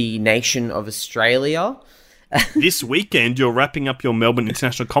around the nation of Australia. This weekend, you're wrapping up your Melbourne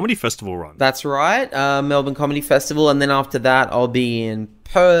International Comedy Festival run. That's right, Melbourne Comedy Festival. And then after that, I'll be in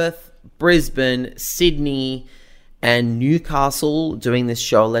Perth, Brisbane, Sydney, and Newcastle doing this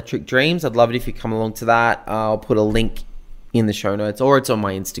show, Electric Dreams. I'd love it if you come along to that. I'll put a link in the show notes, or it's on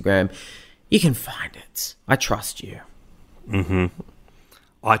my Instagram. You can find it. I trust you.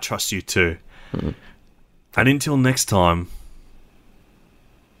 I trust you too. And until next time,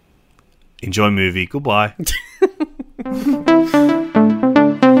 enjoy movie. Goodbye.